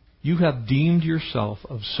 you have deemed yourself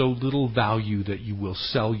of so little value that you will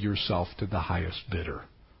sell yourself to the highest bidder.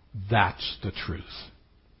 That's the truth.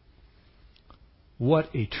 What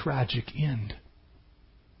a tragic end.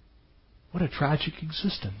 What a tragic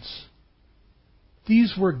existence.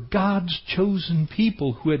 These were God's chosen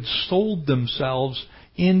people who had sold themselves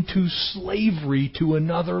into slavery to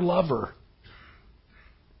another lover.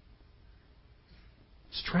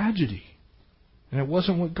 It's tragedy. And it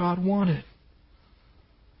wasn't what God wanted.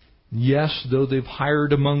 Yes, though they've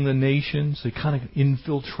hired among the nations, they kind of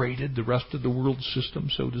infiltrated the rest of the world system,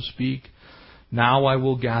 so to speak. Now I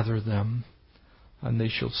will gather them, and they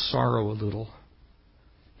shall sorrow a little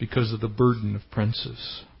because of the burden of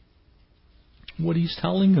princes. What he's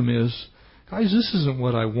telling them is, guys, this isn't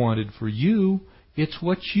what I wanted for you. It's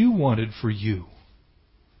what you wanted for you.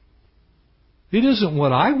 It isn't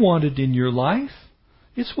what I wanted in your life.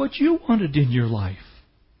 It's what you wanted in your life.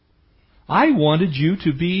 I wanted you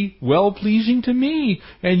to be well-pleasing to me,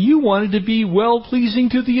 and you wanted to be well-pleasing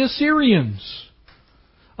to the Assyrians.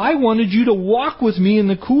 I wanted you to walk with me in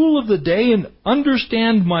the cool of the day and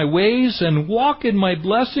understand my ways and walk in my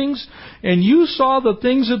blessings. And you saw the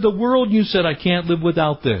things of the world and you said, I can't live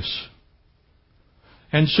without this.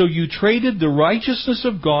 And so you traded the righteousness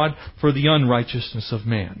of God for the unrighteousness of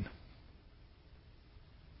man.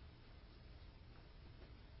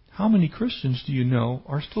 How many Christians do you know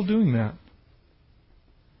are still doing that?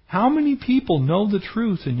 How many people know the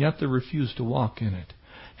truth and yet they refuse to walk in it?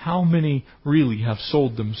 How many really have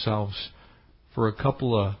sold themselves for a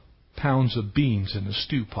couple of pounds of beans in a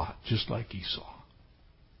stew pot, just like Esau?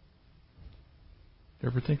 You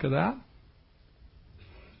ever think of that?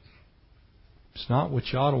 It's not what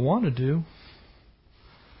you ought to want to do.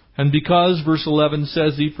 And because, verse 11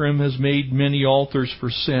 says, Ephraim has made many altars for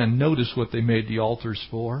sin. Notice what they made the altars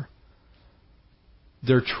for.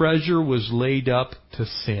 Their treasure was laid up to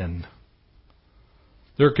sin.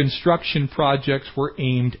 Their construction projects were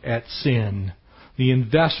aimed at sin. The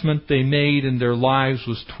investment they made in their lives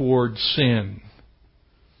was towards sin.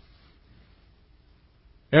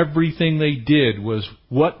 Everything they did was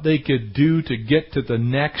what they could do to get to the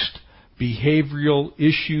next behavioral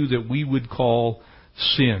issue that we would call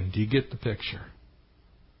sin. Do you get the picture?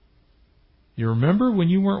 You remember when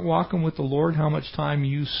you weren't walking with the Lord, how much time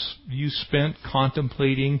you spent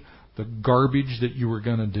contemplating the garbage that you were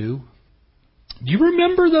going to do? Do you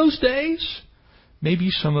remember those days? Maybe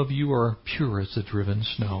some of you are pure as the driven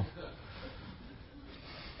snow.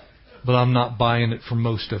 But I'm not buying it from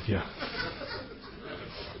most of you.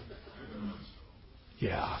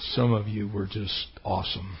 Yeah, some of you were just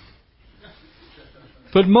awesome.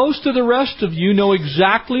 But most of the rest of you know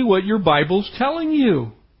exactly what your Bible's telling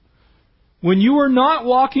you. When you are not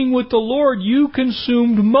walking with the Lord, you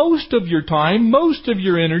consumed most of your time, most of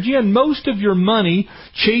your energy, and most of your money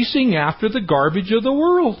chasing after the garbage of the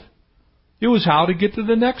world. It was how to get to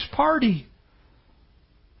the next party.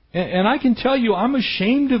 And I can tell you, I'm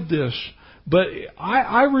ashamed of this. But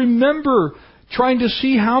I remember trying to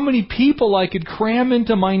see how many people I could cram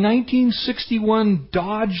into my 1961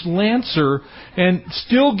 Dodge Lancer and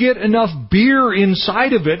still get enough beer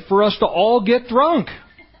inside of it for us to all get drunk.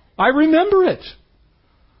 I remember it.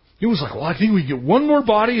 It was like, well, I think we get one more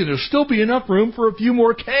body and there'll still be enough room for a few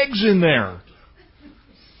more kegs in there.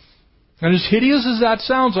 And as hideous as that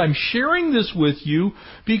sounds, I'm sharing this with you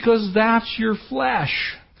because that's your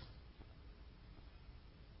flesh.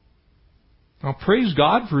 Now, praise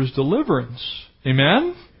God for His deliverance.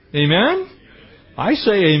 Amen? Amen? I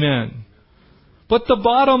say amen. But the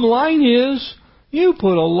bottom line is, you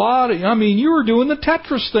put a lot of... you were doing the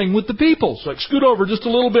Tetris thing with the people. It's like, scoot over just a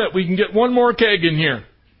little bit. We can get one more keg in here.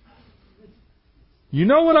 You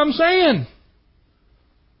know what I'm saying?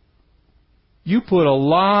 You put a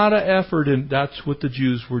lot of effort in. That's what the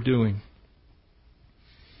Jews were doing.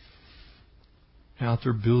 Out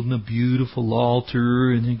there building a beautiful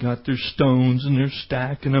altar, and they got their stones, and they're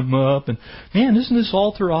stacking them up. And man, isn't this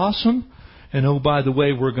altar awesome? And oh, by the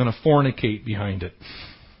way, we're going to fornicate behind it.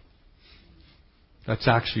 That's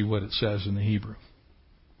actually what it says in the Hebrew.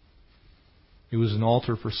 It was an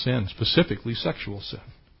altar for sin, specifically sexual sin.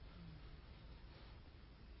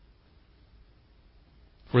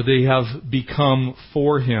 For they have become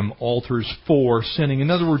for him altars for sinning.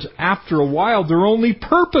 In other words, after a while, their only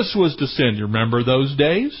purpose was to sin. You remember those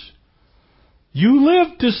days? You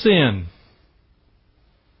lived to sin.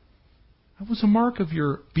 That was a mark of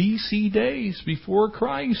your BC days before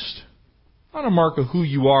Christ. Not a mark of who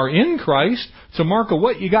you are in Christ. It's a mark of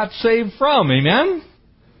what you got saved from. Amen?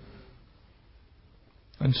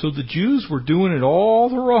 And so the Jews were doing it all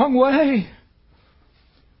the wrong way.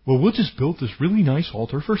 Well, we'll just build this really nice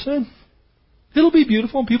altar for sin. It'll be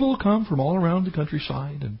beautiful, and people will come from all around the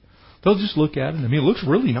countryside, and they'll just look at it. It looks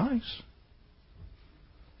really nice.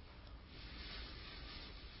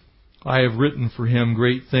 I have written for him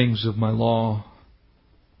great things of my law,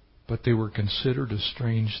 but they were considered a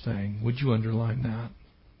strange thing. Would you underline that?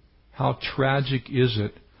 How tragic is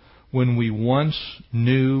it when we once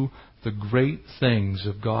knew the great things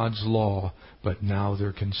of God's law, but now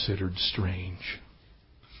they're considered strange.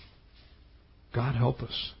 God help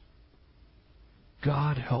us.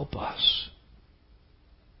 God help us.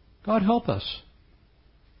 God help us.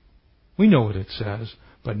 We know what it says,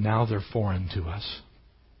 but now they're foreign to us.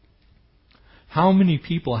 How many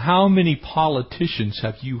people, how many politicians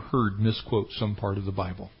have you heard misquote some part of the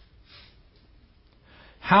Bible?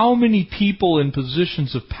 How many people in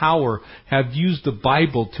positions of power have used the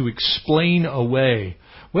Bible to explain away?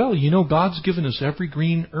 Well, God's given us every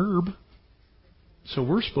green herb, so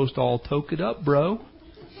we're supposed to all toke it up, bro.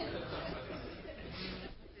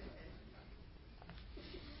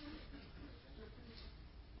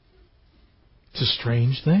 It's a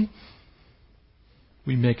Strange thing.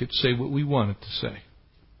 We make it say what we want it to say.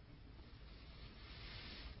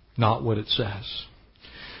 Not what it says.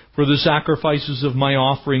 For the sacrifices of my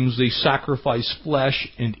offerings, they sacrifice flesh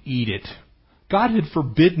and eat it. God had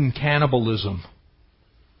forbidden cannibalism.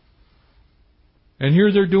 And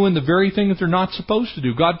here they're doing the very thing that they're not supposed to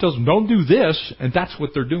do. God tells them, don't do this, and that's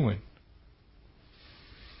what they're doing.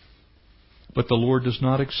 But the Lord does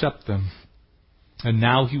not accept them. And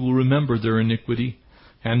now He will remember their iniquity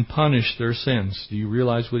and punish their sins. Do you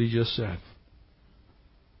realize what He just said?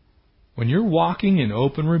 When you're walking in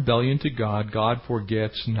open rebellion to God, God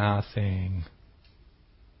forgets nothing.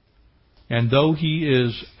 And though He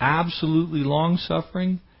is absolutely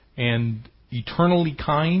long-suffering and eternally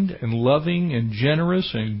kind and loving and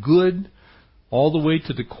generous and good, all the way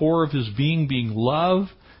to the core of His being love,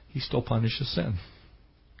 He still punishes sin.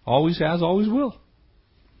 Always has, always will.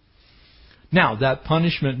 Now, that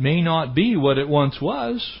punishment may not be what it once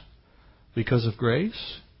was because of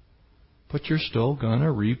grace, but you're still going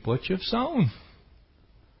to reap what you've sown.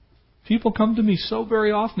 People come to me so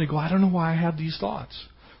very often, they go, I don't know why I have these thoughts.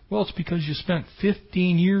 Well, it's because you spent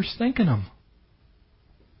 15 years thinking them.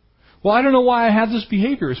 Well, I don't know why I have this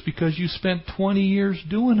behavior. It's because you spent 20 years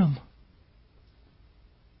doing them.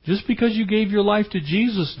 Just because you gave your life to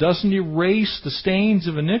Jesus doesn't erase the stains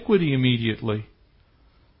of iniquity immediately.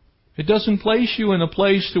 It doesn't place you in a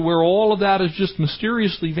place to where all of that has just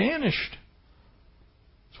mysteriously vanished.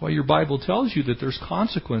 That's why your Bible tells you that there's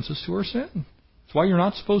consequences to our sin. That's why you're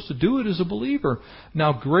not supposed to do it as a believer.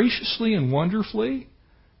 Now, graciously and wonderfully,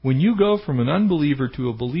 when you go from an unbeliever to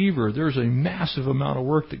a believer, there's a massive amount of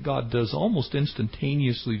work that God does almost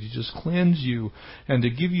instantaneously to just cleanse you and to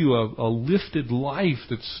give you a lifted life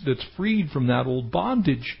that's freed from that old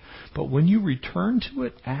bondage. But when you return to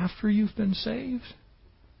it after you've been saved,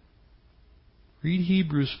 read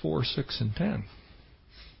Hebrews 4, 6, and 10.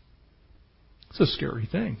 It's a scary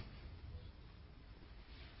thing.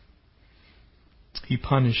 He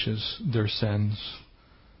punishes their sins.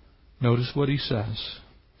 Notice what he says.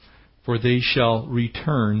 For they shall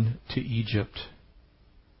return to Egypt.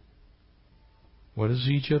 What is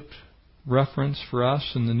Egypt reference for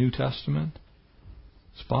us in the New Testament?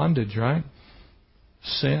 It's bondage, right?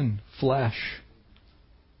 Sin, flesh.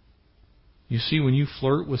 You see, when you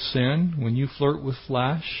flirt with sin, when you flirt with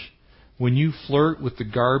flesh, when you flirt with the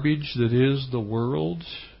garbage that is the world,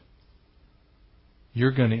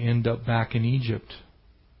 you're going to end up back in Egypt.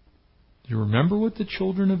 Do you remember what the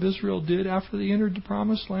children of Israel did after they entered the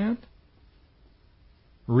Promised Land?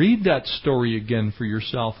 Read that story again for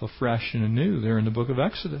yourself afresh and anew there in the book of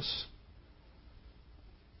Exodus.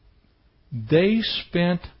 They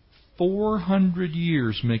spent 400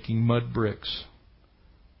 years making mud bricks.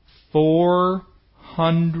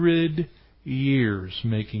 400 years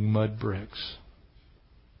making mud bricks.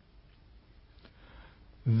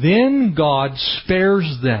 Then God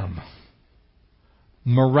spares them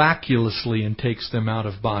miraculously and takes them out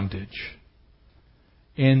of bondage.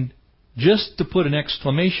 And just to put an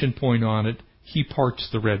exclamation point on it, He parts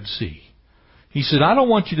the Red Sea. He said, I don't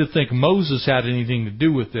want you to think Moses had anything to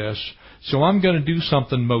do with this, so I'm going to do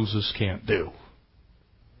something Moses can't do.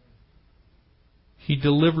 He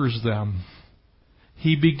delivers them.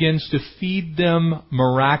 He begins to feed them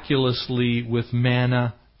miraculously with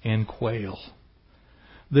manna and quail.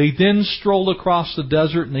 They then stroll across the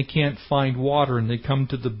desert and they can't find water, and they come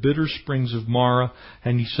to the bitter springs of Marah,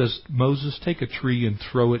 and He says, Moses, take a tree and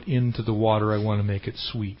throw it into the water. I want to make it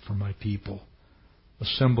sweet for my people. A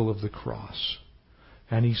symbol of the cross.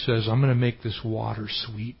 And He says, I'm going to make this water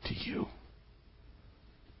sweet to you.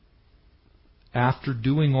 After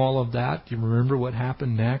doing all of that, do you remember what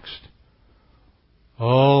happened next?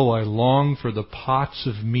 Oh, I long for the pots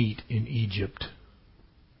of meat in Egypt.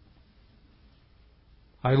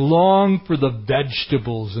 I long for the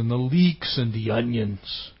vegetables and the leeks and the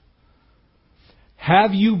onions.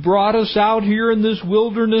 Have you brought us out here in this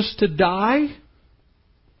wilderness to die?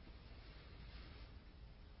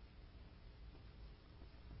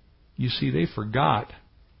 You see, they forgot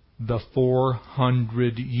the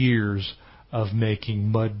 400 years of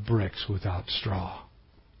making mud bricks without straw.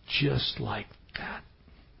 Just like that.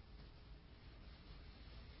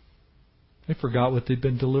 They forgot what they'd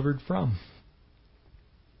been delivered from.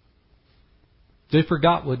 They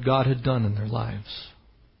forgot what God had done in their lives.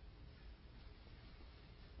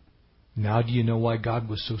 Now do you know why God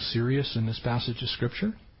was so serious in this passage of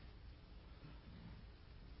Scripture?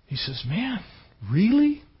 He says, man,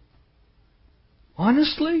 really?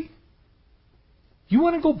 Honestly? You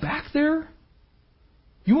want to go back there?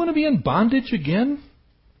 You want to be in bondage again?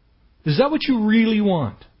 Is that what you really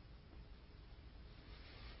want?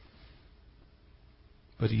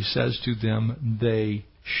 But he says to them, they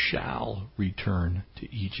shall return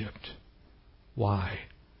to Egypt. Why?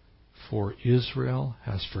 For Israel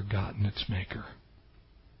has forgotten its Maker.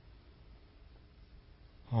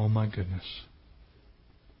 Oh my goodness.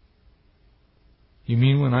 You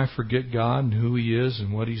mean when I forget God and who He is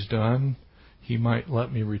and what He's done, He might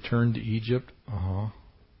let me return to Egypt? And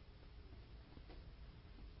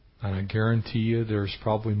I guarantee you there's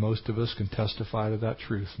probably most of us can testify to that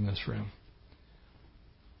truth in this room.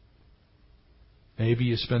 Maybe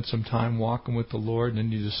you spent some time walking with the Lord and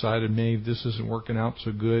then you decided maybe this isn't working out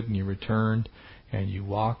so good and you returned and you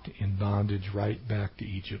walked in bondage right back to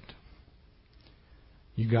Egypt.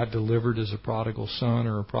 You got delivered as a prodigal son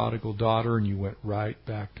or a prodigal daughter and you went right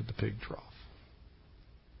back to the pig trough.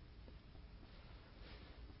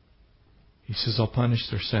 He says, I'll punish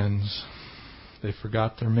their sins. They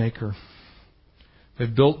forgot their Maker.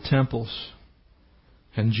 They've built temples.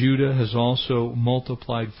 And Judah has also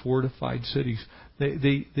multiplied fortified cities.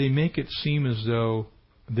 They make it seem as though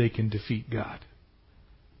they can defeat God.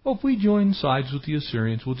 Well, if we join sides with the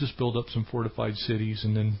Assyrians, we'll just build up some fortified cities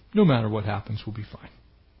and then no matter what happens, we'll be fine.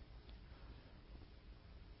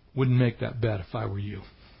 Wouldn't make that bet if I were you.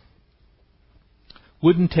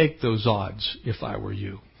 Wouldn't take those odds if I were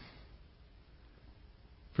you.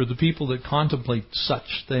 For the people that contemplate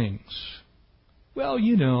such things, well,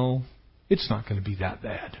 it's not going to be that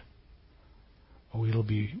bad. Oh, it'll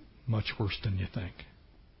be much worse than you think.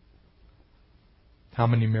 How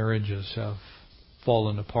many marriages have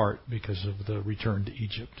fallen apart because of the return to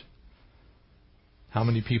Egypt? How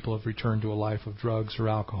many people have returned to a life of drugs or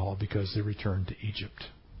alcohol because they returned to Egypt?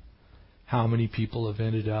 How many people have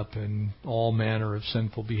ended up in all manner of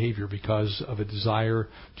sinful behavior because of a desire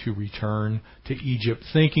to return to Egypt,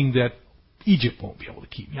 thinking that Egypt won't be able to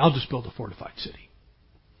keep me. I'll just build a fortified city.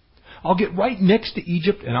 I'll get right next to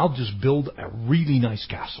Egypt and I'll just build a really nice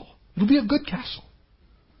castle. It'll be a good castle.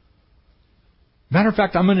 Matter of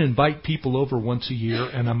fact, I'm going to invite people over once a year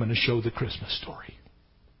and I'm going to show the Christmas story.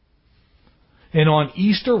 And on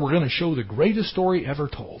Easter, we're going to show the greatest story ever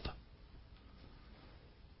told.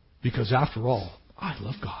 Because after all, I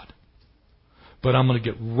love God. But I'm going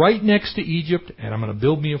to get right next to Egypt and I'm going to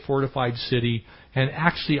build me a fortified city. And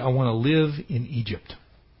actually, I want to live in Egypt.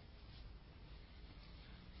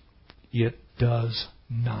 It does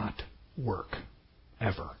not work.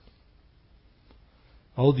 Ever.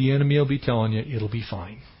 Oh, the enemy will be telling you it'll be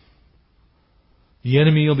fine. The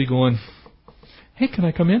enemy will be going, hey, can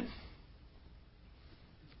I come in?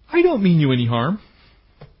 I don't mean you any harm.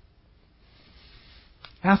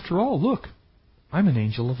 After all, look, I'm an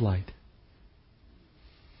angel of light.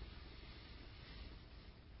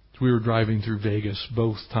 We were driving through Vegas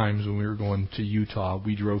both times when we were going to Utah.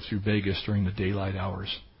 We drove through Vegas during the daylight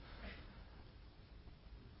hours.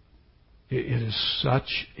 It is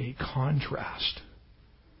such a contrast.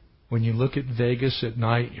 When you look at Vegas at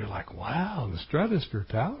night, you're like, wow, the Stratosphere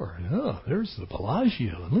Tower. Oh, there's the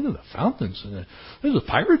Bellagio. And look at the fountains. And there's a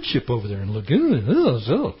pirate ship over there. And look at it.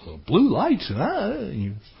 Oh, blue lights.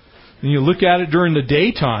 And you look at it during the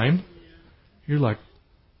daytime. You're like,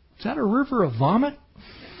 is that a river of vomit?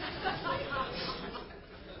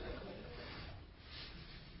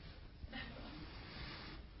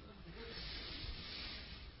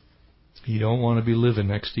 You don't want to be living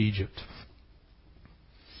next to Egypt.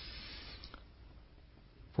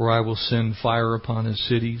 For I will send fire upon his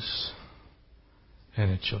cities,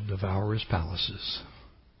 and it shall devour his palaces.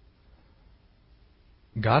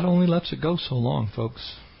 God only lets it go so long,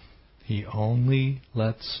 folks. He only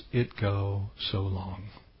lets it go so long.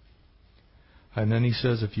 And then he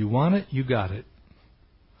says, if you want it, you got it.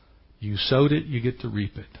 You sowed it, you get to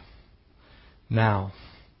reap it. Now,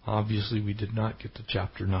 obviously we did not get to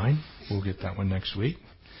chapter 9. We'll get that one next week.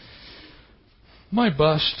 My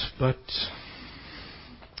bust, but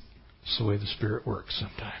it's the way the Spirit works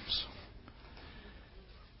sometimes.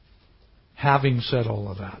 Having said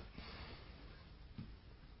all of that,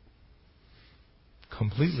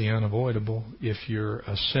 completely unavoidable if you're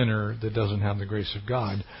a sinner that doesn't have the grace of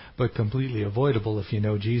God, but completely avoidable if you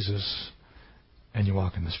know Jesus and you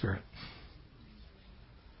walk in the Spirit.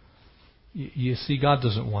 You see, God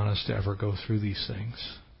doesn't want us to ever go through these things.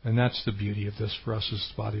 And that's the beauty of this for us as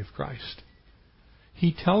the body of Christ.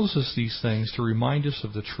 He tells us these things to remind us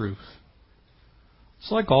of the truth.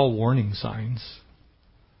 It's like all warning signs.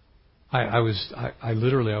 I was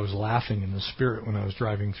laughing in the Spirit when I was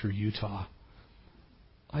driving through Utah.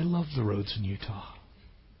 I love the roads in Utah.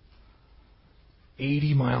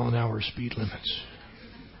 80-mile-an-hour speed limits.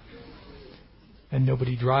 And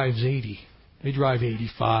nobody drives 80. They drive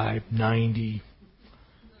 85, 90.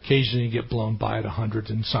 Occasionally you get blown by at 100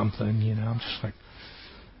 and something, I'm just like,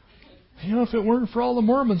 If it weren't for all the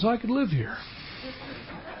Mormons, I could live here.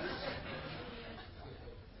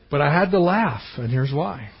 But I had to laugh, and here's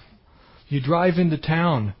why. You drive into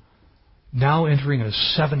town, now entering a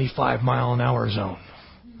 75-mile-an-hour zone.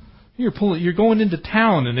 You're going into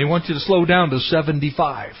town, and they want you to slow down to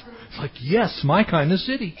 75. It's like, yes, my kind of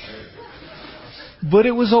city. But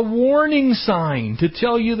it was a warning sign to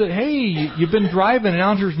tell you that, hey, you've been driving, and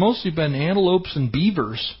out here's mostly been antelopes and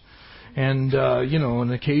beavers, and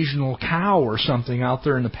an occasional cow or something out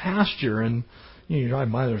there in the pasture, and you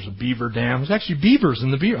drive by, there's a beaver dam. There's actually beavers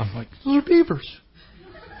in the beaver. I'm like, those are beavers.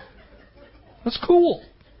 That's cool.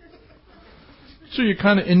 So you're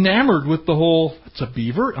kind of enamored with the whole, it's a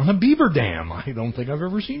beaver on a beaver dam. I don't think I've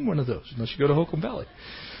ever seen one of those, unless you go to Holcomb Valley.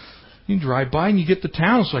 You drive by and you get to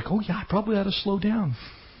town. It's like, oh yeah, I probably ought to slow down.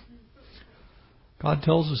 God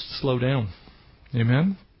tells us to slow down.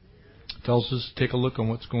 Amen? Tells us to take a look on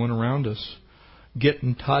what's going around us. Get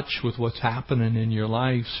in touch with what's happening in your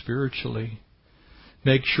life spiritually.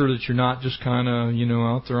 Make sure that you're not just kind of,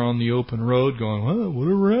 out there on the open road going, well,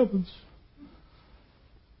 whatever happens.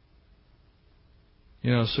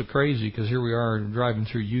 It's so crazy because here we are driving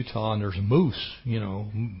through Utah and there's a moose.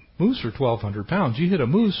 Moose are 1,200 pounds. You hit a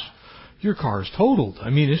moose, your car is totaled.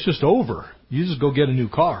 It's just over. You just go get a new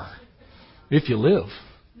car if you live.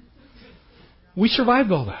 We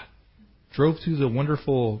survived all that. Drove through the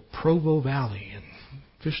wonderful Provo Valley and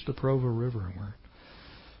fished the Provo River. And we're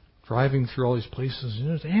driving through all these places and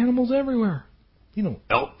there's animals everywhere.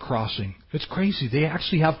 Elk crossing. It's crazy. They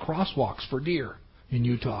actually have crosswalks for deer in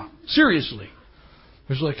Utah. Seriously.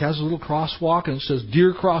 There's has a little crosswalk and it says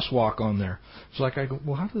deer crosswalk on there. It's like, I go,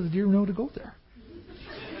 well, how do the deer know to go there?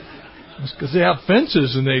 It's because they have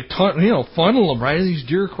fences and they funnel them right in these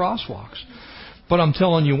deer crosswalks. But I'm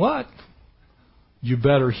telling you what, you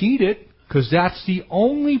better heed it because that's the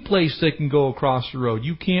only place they can go across the road.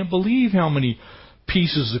 You can't believe how many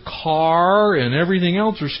pieces of car and everything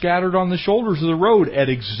else are scattered on the shoulders of the road at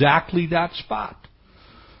exactly that spot.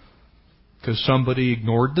 Because somebody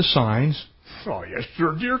ignored the signs. Oh, yes,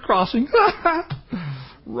 sure, deer crossing.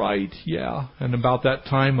 Right, yeah. And about that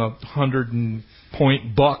time,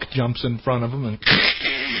 100-point buck jumps in front of them. And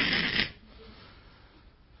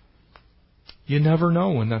you never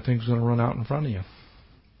know when that thing's going to run out in front of you.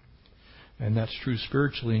 And that's true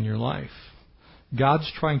spiritually in your life.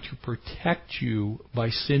 God's trying to protect you by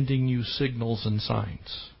sending you signals and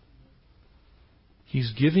signs.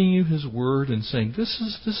 He's giving you His Word and saying, this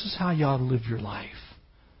is how you ought to live your life.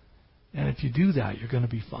 And if you do that, you're going to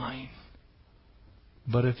be fine.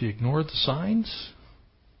 But if you ignore the signs,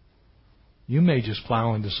 you may just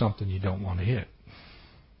plow into something you don't want to hit.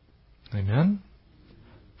 Amen?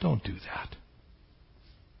 Don't do that.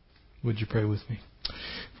 Would you pray with me?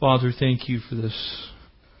 Father, thank you for this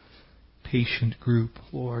patient group,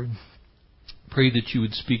 Lord. Pray that you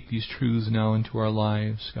would speak these truths now into our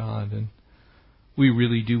lives, God. And we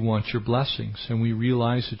really do want your blessings. And we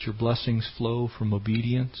realize that your blessings flow from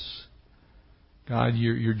obedience. God,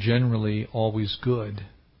 you're generally always good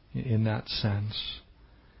in that sense,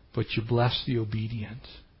 but you bless the obedient.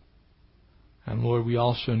 And Lord, we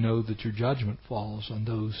also know that your judgment falls on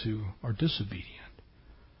those who are disobedient.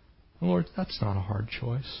 And Lord, that's not a hard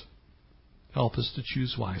choice. Help us to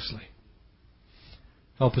choose wisely.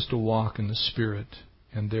 Help us to walk in the Spirit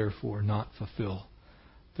and therefore not fulfill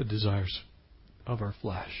the desires of our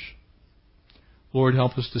flesh. Lord,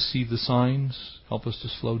 help us to see the signs. Help us to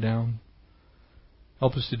slow down.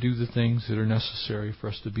 Help us to do the things that are necessary for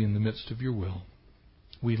us to be in the midst of your will.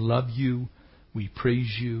 We love you. We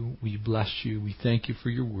praise you. We bless you. We thank you for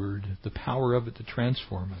your word, the power of it to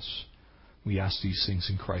transform us. We ask these things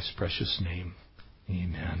in Christ's precious name.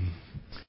 Amen.